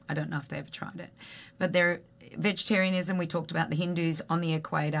it. I don't know if they ever tried it. But vegetarianism, we talked about the Hindus on the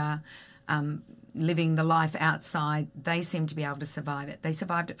equator, living the life outside. They seem to be able to survive it. They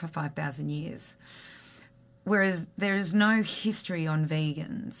survived it for 5,000 years. Whereas there is no history on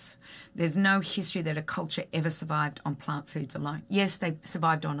vegans. There's no history that a culture ever survived on plant foods alone. Yes, they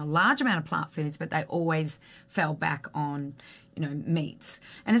survived on a large amount of plant foods, but they always fell back on, meats,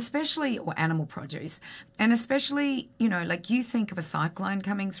 and especially, or animal produce. And especially, like you think of a cyclone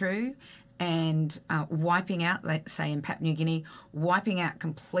coming through and wiping out, let's say in Papua New Guinea, wiping out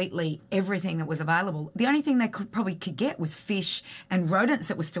completely everything that was available. The only thing they probably could get was fish and rodents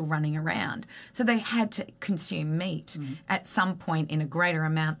that were still running around. So they had to consume meat at some point in a greater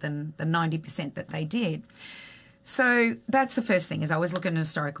amount than the 90% that they did. So that's the first thing, is I always look at an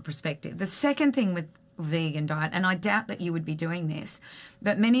historical perspective. The second thing with vegan diet, and I doubt that you would be doing this,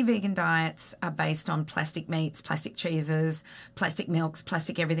 but many vegan diets are based on plastic meats, plastic cheeses, plastic milks,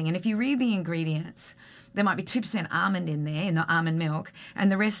 plastic everything. And if you read the ingredients, there might be 2% almond in there, in the almond milk,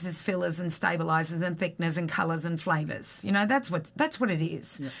 and the rest is fillers and stabilizers and thickeners and colors and flavors. That's what it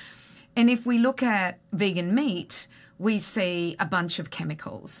is. Yep. And if we look at vegan meat, we see a bunch of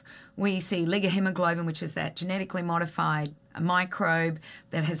chemicals. We see ligohemoglobin, which is that genetically modified microbe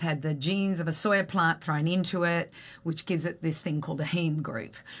that has had the genes of a soya plant thrown into it, which gives it this thing called a heme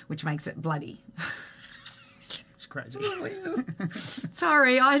group, which makes it bloody. It's crazy.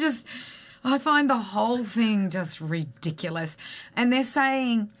 Sorry, I find the whole thing just ridiculous. And they're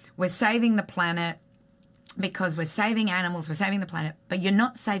saying we're saving the planet because we're saving animals, we're saving the planet, but you're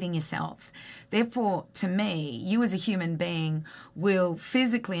not saving yourselves. Therefore, to me, you as a human being will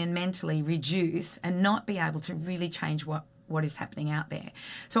physically and mentally reduce and not be able to really change what is happening out there.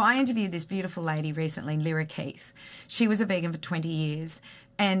 So I interviewed this beautiful lady recently, Lyra Keith. She was a vegan for 20 years,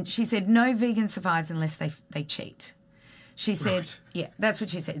 and she said no vegan survives unless they cheat. She said, right. Yeah, that's what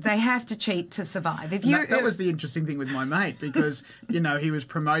she said. They have to cheat to survive. That was the interesting thing with my mate, because, he was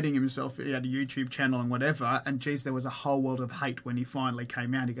promoting himself. He had a YouTube channel and whatever, and, geez, there was a whole world of hate when he finally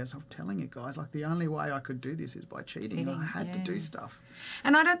came out. He goes, I'm telling you guys, the only way I could do this is by cheating. I had to do stuff.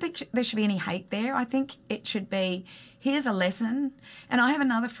 And I don't think there should be any hate there. I think it should be, here's a lesson. And I have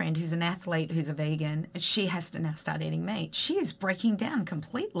another friend who's an athlete who's a vegan. She has to now start eating meat. She is breaking down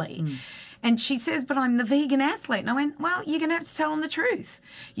completely. And she says, but I'm the vegan athlete. And I went, well, you're going to have to tell them the truth.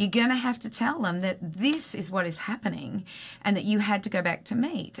 You're going to have to tell them that this is what is happening and that you had to go back to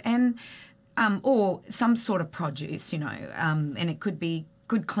meat and or some sort of produce, and it could be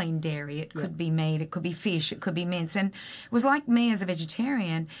good clean dairy, it could be meat, it could be fish, it could be mince. And it was like me as a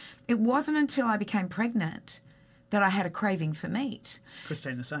vegetarian, it wasn't until I became pregnant that I had a craving for meat.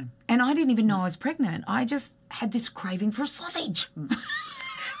 Christine, the same. And I didn't even know I was pregnant. I just had this craving for a sausage.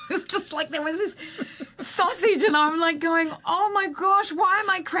 It's just like there was this sausage and I'm like going, oh my gosh, why am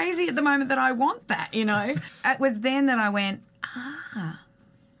I crazy at the moment that I want that, It was then that I went,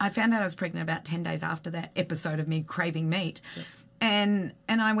 I found out I was pregnant about 10 days after that episode of me craving meat. Yep. And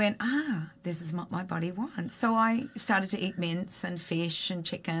I went, this is what my body wants. So I started to eat mince and fish and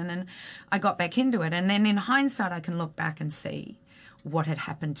chicken, and I got back into it. And then in hindsight, I can look back and see what had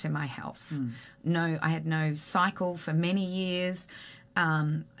happened to my health. I had no cycle for many years.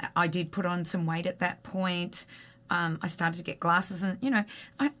 I did put on some weight at that point. I started to get glasses, and,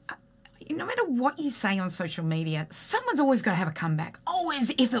 no matter what you say on social media, someone's always got to have a comeback. Always,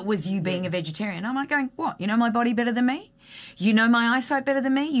 if it was you being a vegetarian. I'm like going, what? You know my body better than me? You know my eyesight better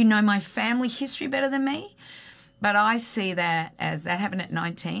than me? You know my family history better than me? But I see that as that happened at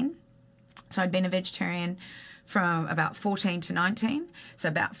 19. So I'd been a vegetarian from about 14 to 19, so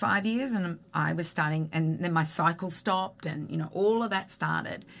about 5 years, and I was starting, and then my cycle stopped, and, all of that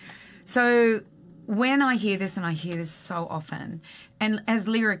started. So when I hear this, and I hear this so often, and as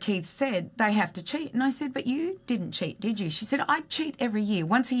Lyra Keith said, they have to cheat. And I said, but you didn't cheat, did you? She said, I'd cheat every year.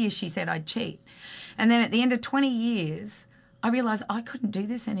 Once a year, she said, I'd cheat. And then at the end of 20 years, I realised I couldn't do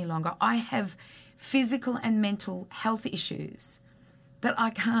this any longer. I have physical and mental health issues that I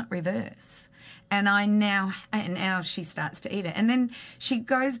can't reverse. And now she starts to eat it. And then she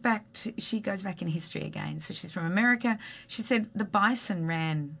goes back in history again. So she's from America. She said the bison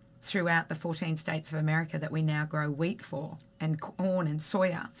ran throughout the 14 states of America that we now grow wheat for, and corn and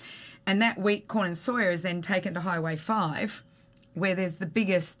soya. And that wheat, corn and soya is then taken to Highway 5, where there's the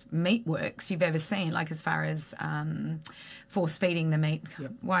biggest meat works you've ever seen, like as far as force feeding the meat.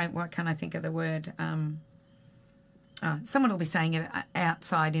 Yep. Why can't I think of the word? Someone will be saying it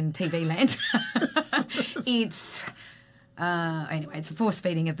outside in TV land. It's anyway. It's a force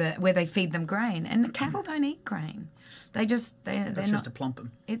feeding of where they feed them grain, and the cattle don't eat grain. They're just to plump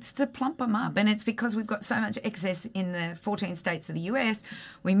them. It's to plump them up, and it's because we've got so much excess in the 14 states of the US.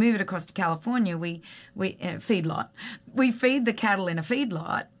 We move it across to California. We feedlot. We feed the cattle in a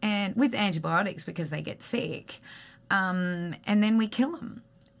feedlot and with antibiotics because they get sick, and then we kill them,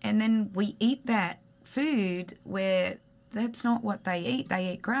 and then we eat that food where that's not what they eat.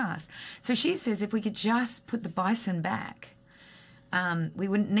 They eat grass. So she says if we could just put the bison back, we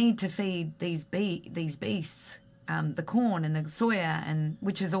wouldn't need to feed these beasts the corn and the soya, and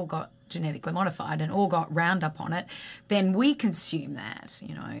which has all got genetically modified and all got Roundup on it. Then we consume that.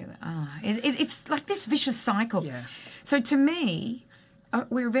 It's like this vicious cycle. Yeah. So to me,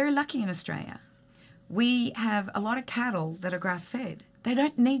 we're very lucky in Australia. We have a lot of cattle that are grass-fed. They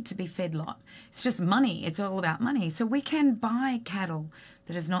don't need to be fed lot. It's just money. It's all about money. So we can buy cattle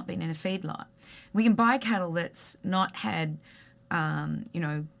that has not been in a feedlot. We can buy cattle that's not had,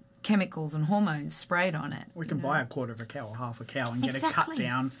 chemicals and hormones sprayed on it. We can buy a quarter of a cow or half a cow and get it cut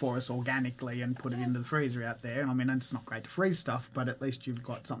down for us organically and put it into the freezer out there. And I mean, it's not great to freeze stuff, but at least you've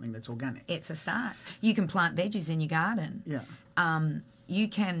got something that's organic. It's a start. You can plant veggies in your garden. Yeah. You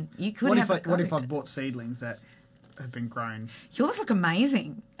could what have What if I've bought seedlings that have been grown? Yours look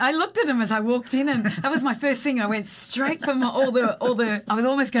amazing. I looked at them as I walked in, and that was my first thing. I went straight for all the. I was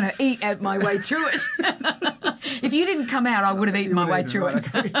almost going to eat at my way through it. If you didn't come out, I would have eaten my way through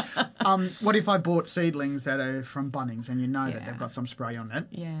it. Okay. What if I bought seedlings that are from Bunnings and you know that they've got some spray on it?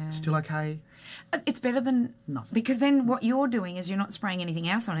 Yeah. Still okay? It's better than nothing. Because then what you're doing is you're not spraying anything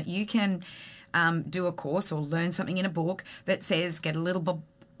else on it. You can do a course or learn something in a book that says get a little bit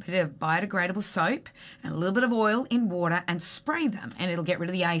of biodegradable soap and a little bit of oil in water and spray them, and it'll get rid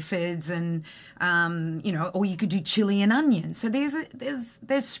of the aphids and or you could do chili and onions. So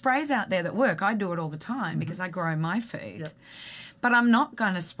there's sprays out there that work. I do it all the time because I grow my food. Yep. But I'm not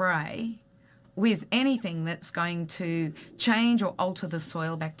going to spray with anything that's going to change or alter the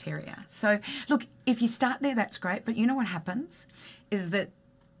soil bacteria. So look, if you start there, that's great, but you know what happens is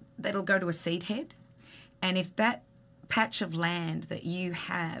that'll go to a seed head, and if that patch of land that you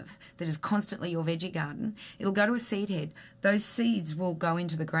have that is constantly your veggie garden, it'll go to a seed head. Those seeds will go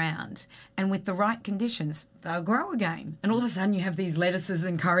into the ground, and with the right conditions, they'll grow again. And all of a sudden you have these lettuces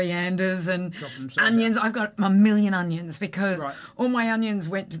and corianders and onions. I've got a million onions because all my onions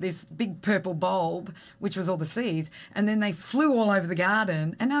went to this big purple bulb, which was all the seeds, and then they flew all over the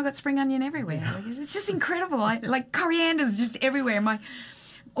garden, and now I've got spring onion everywhere. Yeah. It's just incredible. Like corianders just everywhere.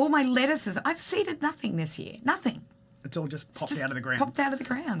 All my lettuces, I've seeded nothing this year. Nothing. It's all just popped out of the ground. Popped out of the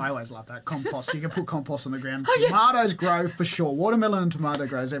ground. I always love that. Compost. You can put compost on the ground. Tomatoes grow for sure. Watermelon and tomato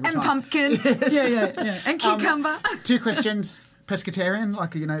grows every time. And pumpkin. Yes. Yeah. And cucumber. 2 questions.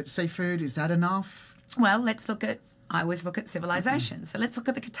 Pescatarian, seafood, is that enough? Well, I always look at civilization. So let's look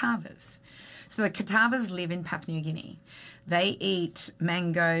at the Catawbas. So the Catawbas live in Papua New Guinea. They eat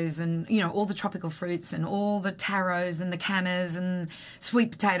mangoes and, all the tropical fruits and all the taros and the cannas and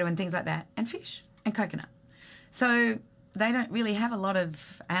sweet potato and things like that, and fish and coconut. So they don't really have a lot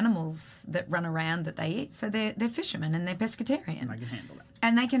of animals that run around that they eat. So they're fishermen and they're pescatarian. And they can handle that.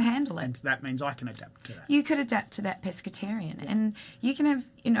 And they can handle it. And that means I can adapt to that. You could adapt to that pescatarian. Yeah. And you can have,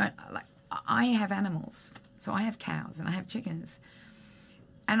 I have animals. So I have cows and I have chickens.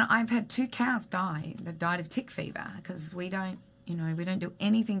 And I've had 2 cows die. They've died of tick fever because we don't do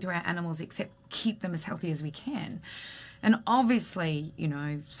anything to our animals except keep them as healthy as we can. And obviously,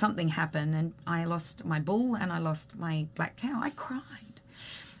 something happened and I lost my bull and I lost my black cow. I cried.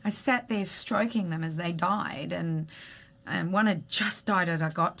 I sat there stroking them as they died, and one had just died as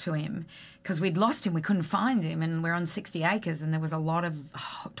I got to him because we'd lost him. We couldn't find him, and we're on 60 acres and there was a lot of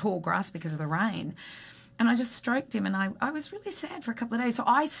tall grass because of the rain. And I just stroked him, and I was really sad for a couple of days. So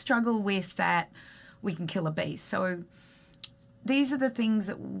I struggle with that we can kill a beast. So these are the things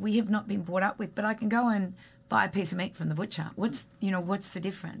that we have not been brought up with, but I can go and buy a piece of meat from the butcher. What's the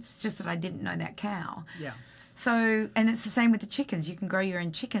difference? It's just that I didn't know that cow. Yeah. So, and it's the same with the chickens. You can grow your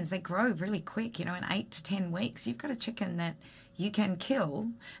own chickens. They grow really quick, in 8 to 10 weeks. You've got a chicken that you can kill.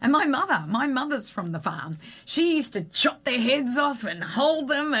 And my mother's from the farm. She used to chop their heads off and hold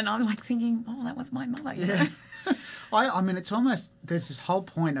them, and I'm like thinking, oh, that was my mother. You know? I mean, it's almost, there's this whole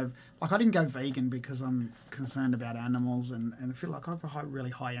point of, like, I didn't go vegan because I'm concerned about animals and I feel like I've got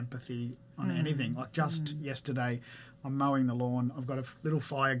really high empathy on anything. Like just yesterday, I'm mowing the lawn. I've got a little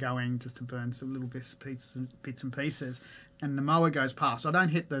fire going just to burn some little bits and pieces. And the mower goes past. I don't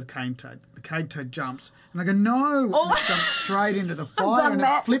hit the cane toad. The cane toad jumps. And I go, no! And it jumps straight into the fire and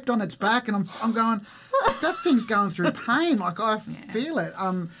it flipped on its back. And I'm going, that thing's going through pain. Like, I feel it.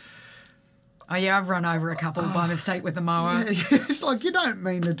 Oh, yeah, I've run over a couple by mistake with the mower. Yeah, it's like, you don't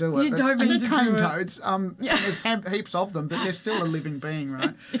mean to do it. You don't mean to do it. And they're cane toads. There's heaps of them, but they're still a living being,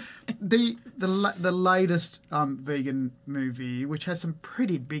 right? The latest vegan movie, which has some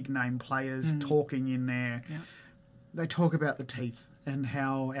pretty big name players talking in there, they talk about the teeth and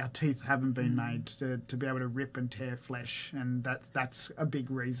how our teeth haven't been made to be able to rip and tear flesh, and that's a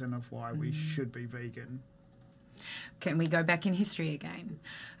big reason of why we should be vegan. Can we go back in history again?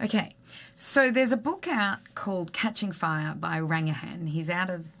 Okay, so there's a book out called Catching Fire by Rangahan. He's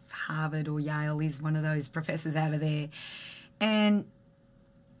out of Harvard or Yale. He's one of those professors out of there. And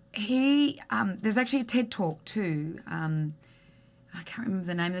he, there's actually a TED Talk too. I can't remember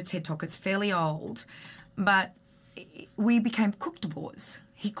the name of the TED Talk. It's fairly old. But we became cooktivores.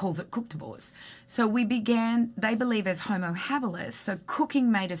 He calls it cooktivores. So we began, they believe, as Homo habilis. So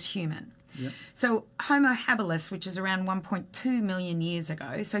cooking made us human. Yep. So Homo habilis, which is around 1.2 million years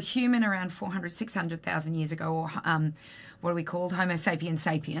ago, so human around 400, 600,000 years ago, or what are we called? Homo sapiens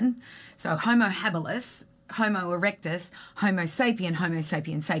sapien. So Homo habilis, Homo erectus, Homo sapien, Homo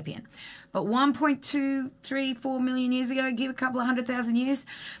sapiens sapien. But 1.2, 3, 4 million years ago, give a couple of 100,000 years,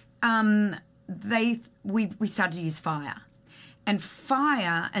 we started to use fire. And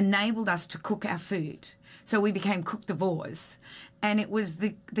fire enabled us to cook our food. So we became cooktivores. And it was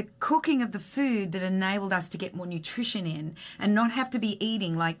the cooking of the food that enabled us to get more nutrition in and not have to be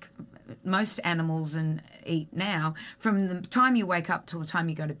eating like most animals eat now from the time you wake up till the time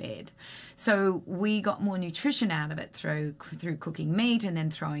you go to bed. So we got more nutrition out of it through cooking meat and then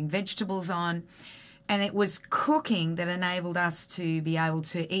throwing vegetables on. And it was cooking that enabled us to be able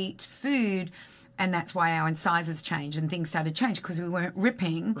to eat food. And that's why our incisors changed and things started to change because we weren't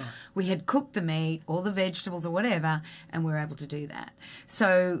ripping. Right. We had cooked the meat or the vegetables or whatever, and we were able to do that.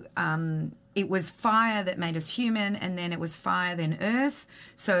 So it was fire that made us human, and then it was fire, then earth.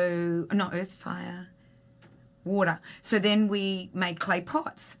 So, not earth, fire, water. So then we made clay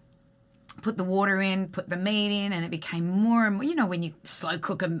pots. Put the water in, put the meat in, and it became more and more. You know, when you slow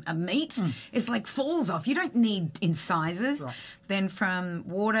cook a meat, it's like falls off. You don't need incisors. Right. Then from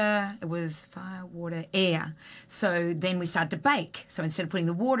water, it was fire, water, air. So then we started to bake. So instead of putting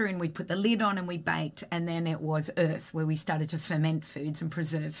the water in, we put the lid on and we baked. And then it was earth, where we started to ferment foods and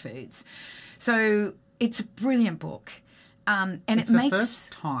preserve foods. So it's a brilliant book. And it's the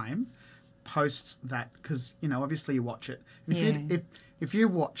first time post that, because, you know, obviously you watch it. If you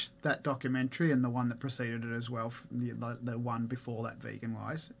watched that documentary and the one that preceded it as well, the one before that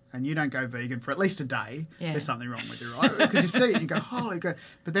vegan-wise, and you don't go vegan for at least a day, there's something wrong with you, right? Because you see it and you go, holy God.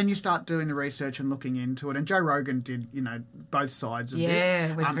 But then you start doing the research and looking into it. And Joe Rogan did, you know, both sides of this.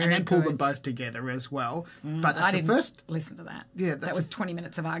 Yeah, it was very and then pulled them good. both together as well. But that's I didn't first listen to that. Yeah, that was 20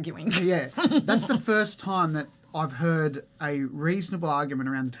 minutes of arguing. Yeah, that's the first time that I've heard a reasonable argument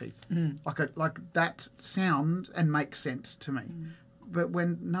around the teeth. Like that sound and makes sense to me. But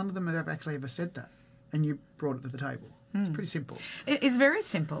when none of them have actually ever said that, and you brought it to the table, it's pretty simple. It's very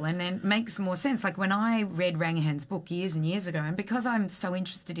simple, and it makes more sense. Like when I read Rangahan's book years and years ago, and because I'm so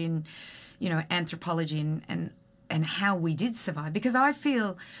interested in, you know, anthropology and how we did survive, because I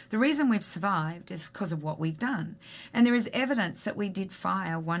feel the reason we've survived is because of what we've done. And there is evidence that we did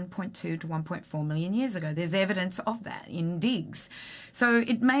fire 1.2 to 1.4 million years ago. There's evidence of that in digs. So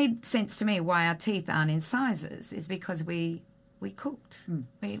it made sense to me why our teeth aren't incisors, is because we cooked.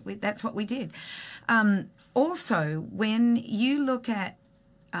 That's what we did. Also, when you look at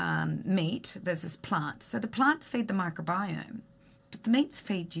meat versus plants, so the plants feed the microbiome, but the meats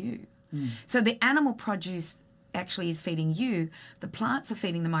feed you. So the animal produce actually is feeding you. The plants are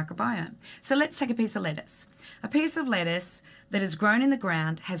feeding the microbiome. So let's take a piece of lettuce. A piece of lettuce that is grown in the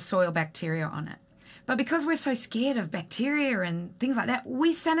ground has soil bacteria on it. But because we're so scared of bacteria and things like that,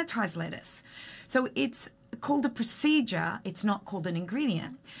 we sanitize lettuce. So it's called a procedure, it's not called an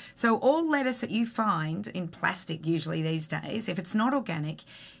ingredient. So all lettuce that you find in plastic usually these days, if it's not organic,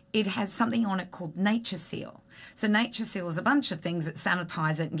 it has something on it called Nature Seal. So Nature Seal is a bunch of things that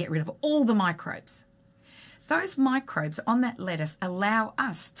sanitize it and get rid of all the microbes. those microbes on that lettuce allow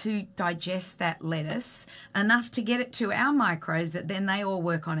us to digest that lettuce enough to get it to our microbes that then they all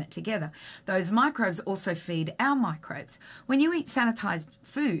work on it together. Those microbes also feed our microbes. When you eat sanitized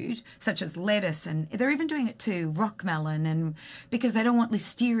food, such as lettuce, and they're even doing it to rock melon, and because they don't want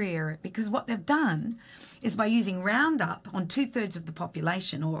listeria, because what they've done is by using Roundup on 2/3 of the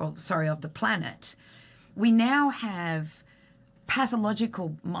population, of the planet, we now have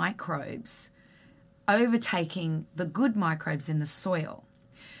pathological microbes overtaking the good microbes in the soil.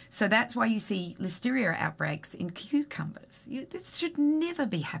 So that's why you see listeria outbreaks in cucumbers. This should never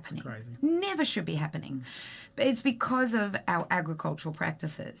be happening. Crazy. Never should be happening. But it's because of our agricultural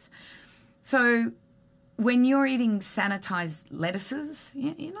practices. So when you're eating sanitized lettuces,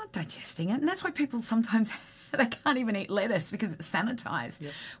 you're not digesting it. And that's why people sometimes they can't even eat lettuce because it's sanitized.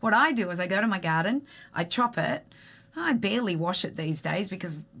 Yep. What I do is I go to my garden, I chop it. I barely wash it these days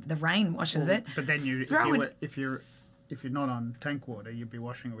because the rain washes it. But then if you're not on tank water, you'd be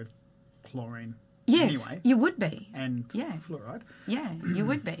washing it with chlorine. Yes, anyway. You would be. And fluoride. Yeah, you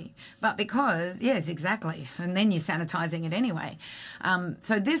would be. But yes, exactly. And then you're sanitising it anyway.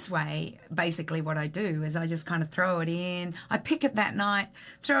 So this way, basically what I do is I just kind of throw it in. I pick it that night,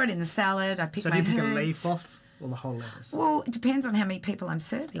 throw it in the salad. I pick my herbs. So do you pick a leaf off or the whole lettuce? Well, it depends on how many people I'm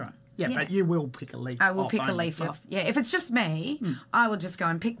serving. Right. Yeah, but you will pick a leaf off. I will pick a leaf off. Yeah, if it's just me, I will just go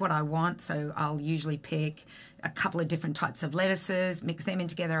and pick what I want. So I'll usually pick a couple of different types of lettuces, mix them in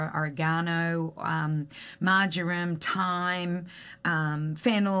together, oregano, marjoram, thyme,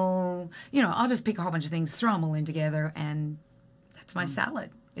 fennel. I'll just pick a whole bunch of things, throw them all in together, and that's my salad.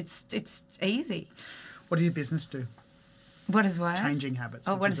 It's easy. What does your business do? What is what? Changing Habits.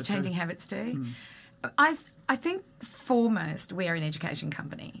 Oh, what does Changing Habits do? I think foremost, we are an education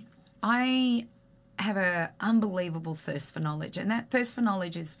company. I have an unbelievable thirst for knowledge, and that thirst for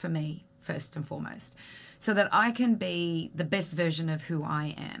knowledge is for me first and foremost, so that I can be the best version of who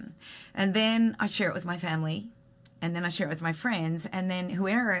I am. And then I share it with my family, and then I share it with my friends, and then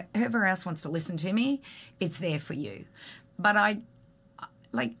whoever else wants to listen to me, it's there for you. But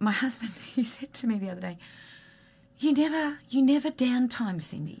like my husband, he said to me the other day, You never downtime,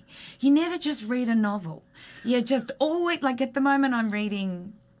 Cindy. You never just read a novel. You just always, like at the moment I'm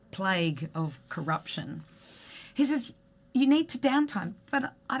reading Plague of Corruption. He says, you need to downtime,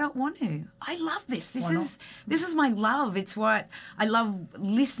 but I don't want to. I love this. This is my love. It's what I love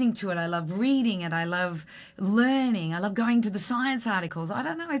listening to it. I love reading it. I love learning. I love going to the science articles. I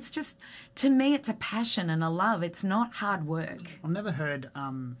don't know. It's just, to me, it's a passion and a love. It's not hard work. I've never heard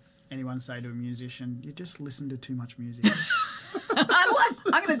anyone say to a musician, you just listen to too much music.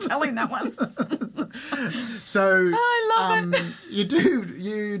 I'm going to tell him that one. So I love it.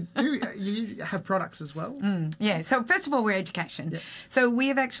 You have products as well? Yeah. So first of all, we're education. Yep. So we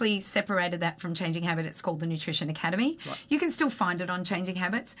have actually separated that from Changing Habit. It's called the Nutrition Academy. Right. You can still find it on Changing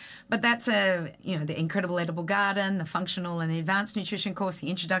Habits, but that's the Incredible Edible Garden, the Functional and the Advanced Nutrition course, the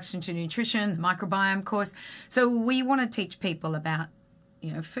Introduction to Nutrition, the Microbiome course. So we want to teach people about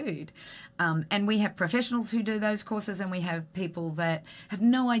food. And we have professionals who do those courses, and we have people that have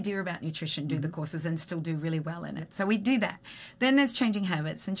no idea about nutrition do the courses and still do really well in it. So we do that. Then there's Changing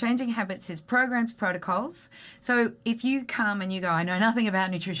Habits, and Changing Habits is programs, protocols. So if you come and you go, I know nothing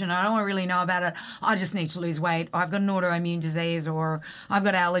about nutrition, I don't really know about it, I just need to lose weight, I've got an autoimmune disease, or I've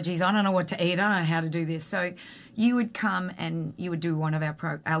got allergies, I don't know what to eat, I don't know how to do this. So you would come and you would do one of our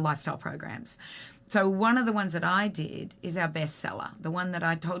lifestyle programs. So one of the ones that I did is our bestseller, the one that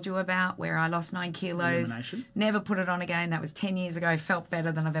I told you about where I lost 9 kilos, Elimination. Never put it on again. That was 10 years ago, felt better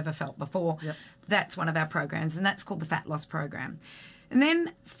than I've ever felt before. Yep. That's one of our programs, and that's called the Fat Loss Program. And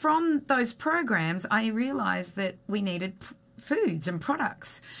then from those programs, I realised that we needed foods and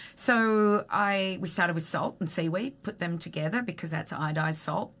products. So we started with salt and seaweed, put them together because that's iodized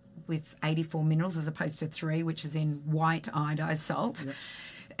salt with 84 minerals as opposed to 3, which is in white iodized salt. Yep.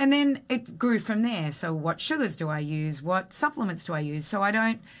 And then it grew from there. So what sugars do I use? What supplements do I use? So I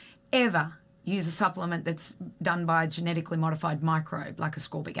don't ever use a supplement that's done by a genetically modified microbe like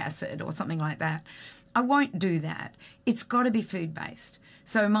ascorbic acid or something like that. I won't do that. It's got to be food-based.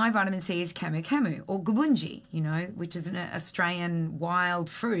 So my vitamin C is camu camu or gabunji, which is an Australian wild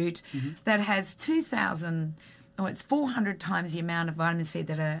fruit that has 400 times the amount of vitamin C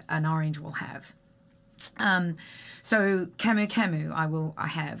that an orange will have. So camu camu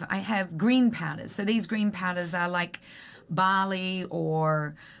I have green powders. So these green powders are like barley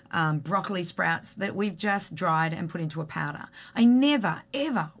or broccoli sprouts that we've just dried and put into a powder. I never,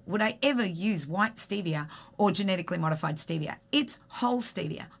 ever would I ever use white stevia or genetically modified stevia. It's whole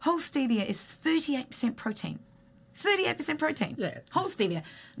stevia. Whole stevia is 38% protein. 38% protein. Yeah. Whole stevia.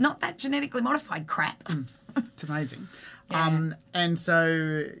 Not that genetically modified crap. It's amazing. Yeah. And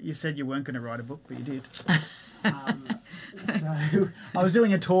so you said you weren't going to write a book, but you did. So I was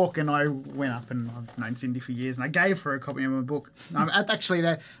doing a talk and I went up, and I've known Cindy for years, and I gave her a copy of my book. Actually,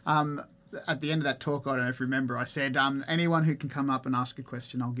 at the end of that talk, I don't know if you remember, I said, anyone who can come up and ask a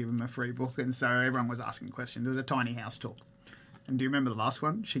question, I'll give them a free book. And so everyone was asking questions. It was a tiny house talk. And do you remember the last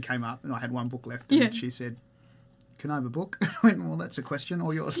one? She came up and I had one book left, and she said, "Can I have a book?" I went, "Well, that's a question,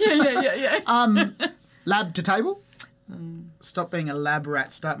 all yours." Yeah. Lab to table. Stop being a lab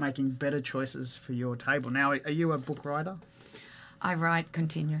rat. Start making better choices for your table. Now, are you a book writer? I write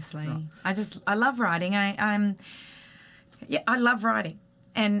continuously. Oh. I love writing. I love writing.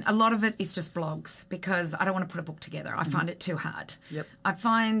 And a lot of it is just blogs because I don't want to put a book together. I find it too hard. Yep. I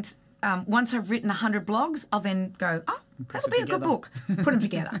find once I've written 100 blogs, I'll then go, that'll be a good book. Put them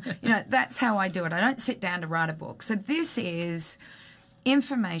together. That's how I do it. I don't sit down to write a book. So this is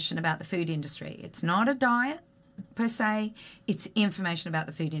information about the food industry. It's not a diet per se, it's information about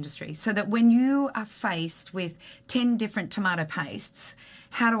the food industry. So that when you are faced with 10 different tomato pastes,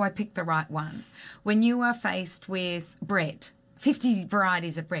 how do I pick the right one? When you are faced with bread, 50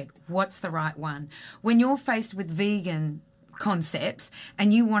 varieties of bread, what's the right one? When you're faced with vegan concepts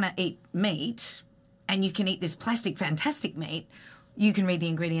and you want to eat meat and you can eat this plastic fantastic meat, you can read the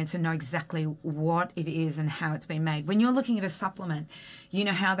ingredients and know exactly what it is and how it's been made. When you're looking at a supplement, you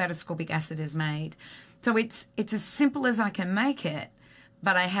know how that ascorbic acid is made. So it's as simple as I can make it,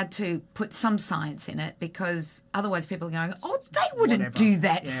 but I had to put some science in it because otherwise people are going, they wouldn't do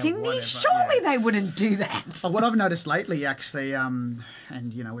that, Cindy. Surely they wouldn't do that. What I've noticed lately, actually, and,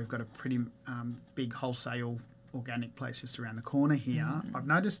 we've got a pretty big wholesale organic place just around the corner here. I've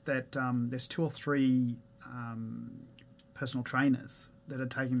noticed that there's 2 or 3 personal trainers that are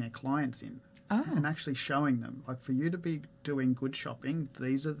taking their clients in and actually showing them, like, for you to be doing good shopping,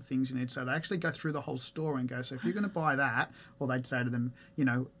 these are the things you need. So they actually go through the whole store and go, so if you're going to buy that, or they'd say to them,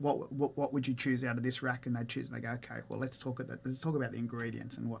 what would you choose out of this rack? And they'd choose, and they go, okay, well, let's talk about the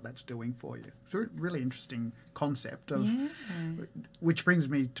ingredients and what that's doing for you. It's a really interesting concept of, which brings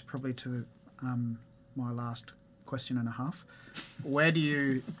me to my last question and a half. Where do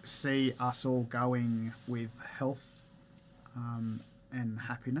you see us all going with health and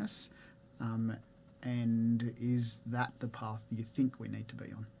happiness? And is that the path you think we need to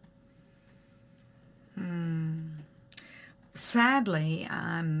be on? Sadly,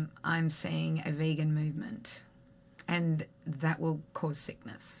 I'm seeing a vegan movement, and that will cause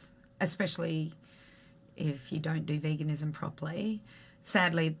sickness, especially if you don't do veganism properly.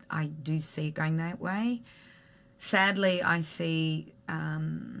 Sadly, I do see it going that way. Sadly, I see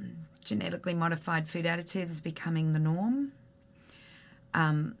genetically modified food additives becoming the norm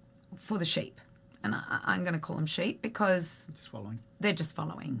for the sheep. And I'm going to call them sheep because they're just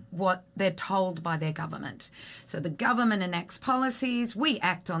following what they're told by their government. So the government enacts policies, we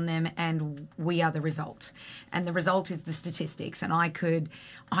act on them, and we are the result. And the result is the statistics. And I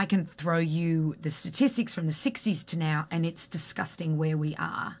can throw you the statistics from the 60s to now, and it's disgusting where we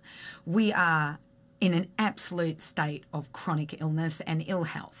are. We are in an absolute state of chronic illness and ill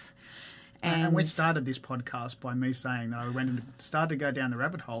health. And we started this podcast by me saying that I went and started to go down the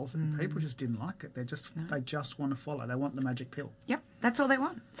rabbit holes, and people just didn't like it. They just want to follow. They want the magic pill. Yep, that's all they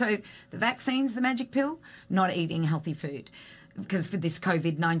want. So the vaccine's the magic pill, not eating healthy food. Because for this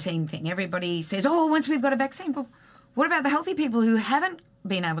COVID-19 thing, everybody says, once we've got a vaccine, well, what about the healthy people who haven't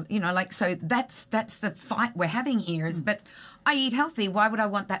been able, so that's the fight we're having here is, but I eat healthy, why would I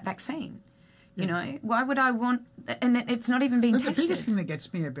want that vaccine? Why would I want... And it's not even being tested. The biggest thing that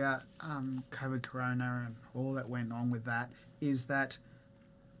gets me about COVID, corona, and all that went on with that is that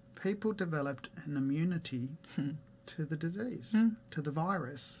people developed an immunity to the disease, to the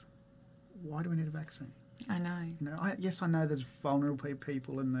virus. Why do we need a vaccine? I know. I know there's vulnerable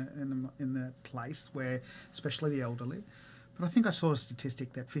people in the place where, especially the elderly, but I think I saw a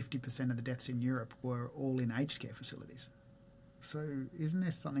statistic that 50% of the deaths in Europe were all in aged care facilities. So isn't there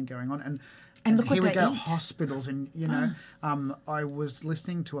something going on? And look here what we go, eat. hospitals, and I was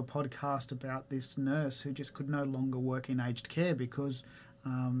listening to a podcast about this nurse who just could no longer work in aged care because,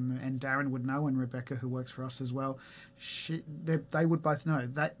 and Darren would know, and Rebecca, who works for us as well, they would both know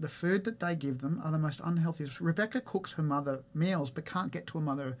that the food that they give them are the most unhealthy. Rebecca cooks her mother meals but can't get to her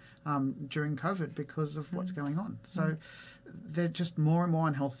mother during COVID because of what's going on. So they're just more and more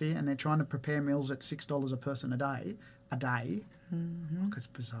unhealthy, and they're trying to prepare meals at $6 a person a day. Look, it's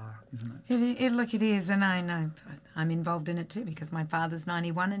bizarre, isn't it? Look, it is, and I know I'm involved in it too because my father's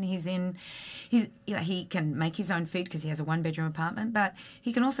 91 and he can make his own food because he has a 1-bedroom apartment, but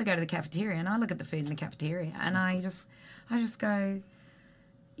he can also go to the cafeteria, and I look at the food in the cafeteria and I just go,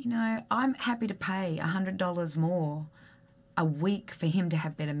 I'm happy to pay $100 more a week for him to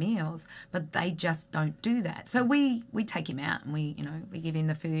have better meals, but they just don't do that. So we take him out and we give him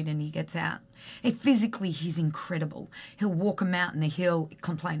the food and he gets out. Physically, he's incredible. He'll walk a mountain and he'll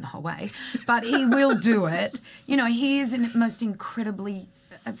complain the whole way, but he will do it. He is the most incredibly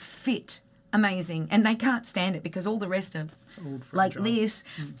fit, amazing, and they can't stand it because all the rest of like this,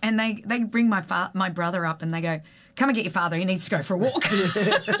 and they bring my brother up and they go, "Come and get your father. He needs to go for a walk."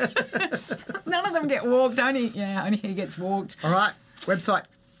 None of them get walked. Only he gets walked. All right. Website.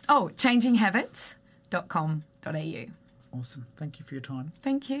 changinghabits.com.au. Awesome. Thank you for your time.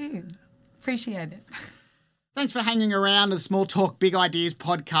 Thank you. Appreciate it. Thanks for hanging around the Small Talk Big Ideas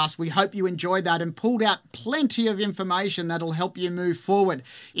podcast. We hope you enjoyed that and pulled out plenty of information that'll help you move forward.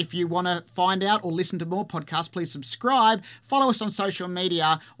 If you want to find out or listen to more podcasts, please subscribe, follow us on social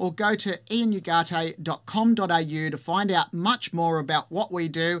media, or go to ianugate.com.au to find out much more about what we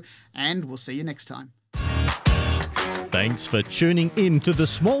do, and we'll see you next time. Thanks for tuning in to the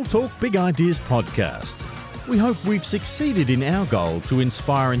Small Talk Big Ideas podcast. We hope we've succeeded in our goal to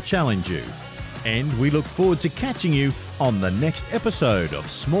inspire and challenge you. And we look forward to catching you on the next episode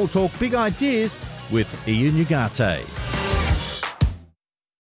of Small Talk Big Ideas with Ian Ugate.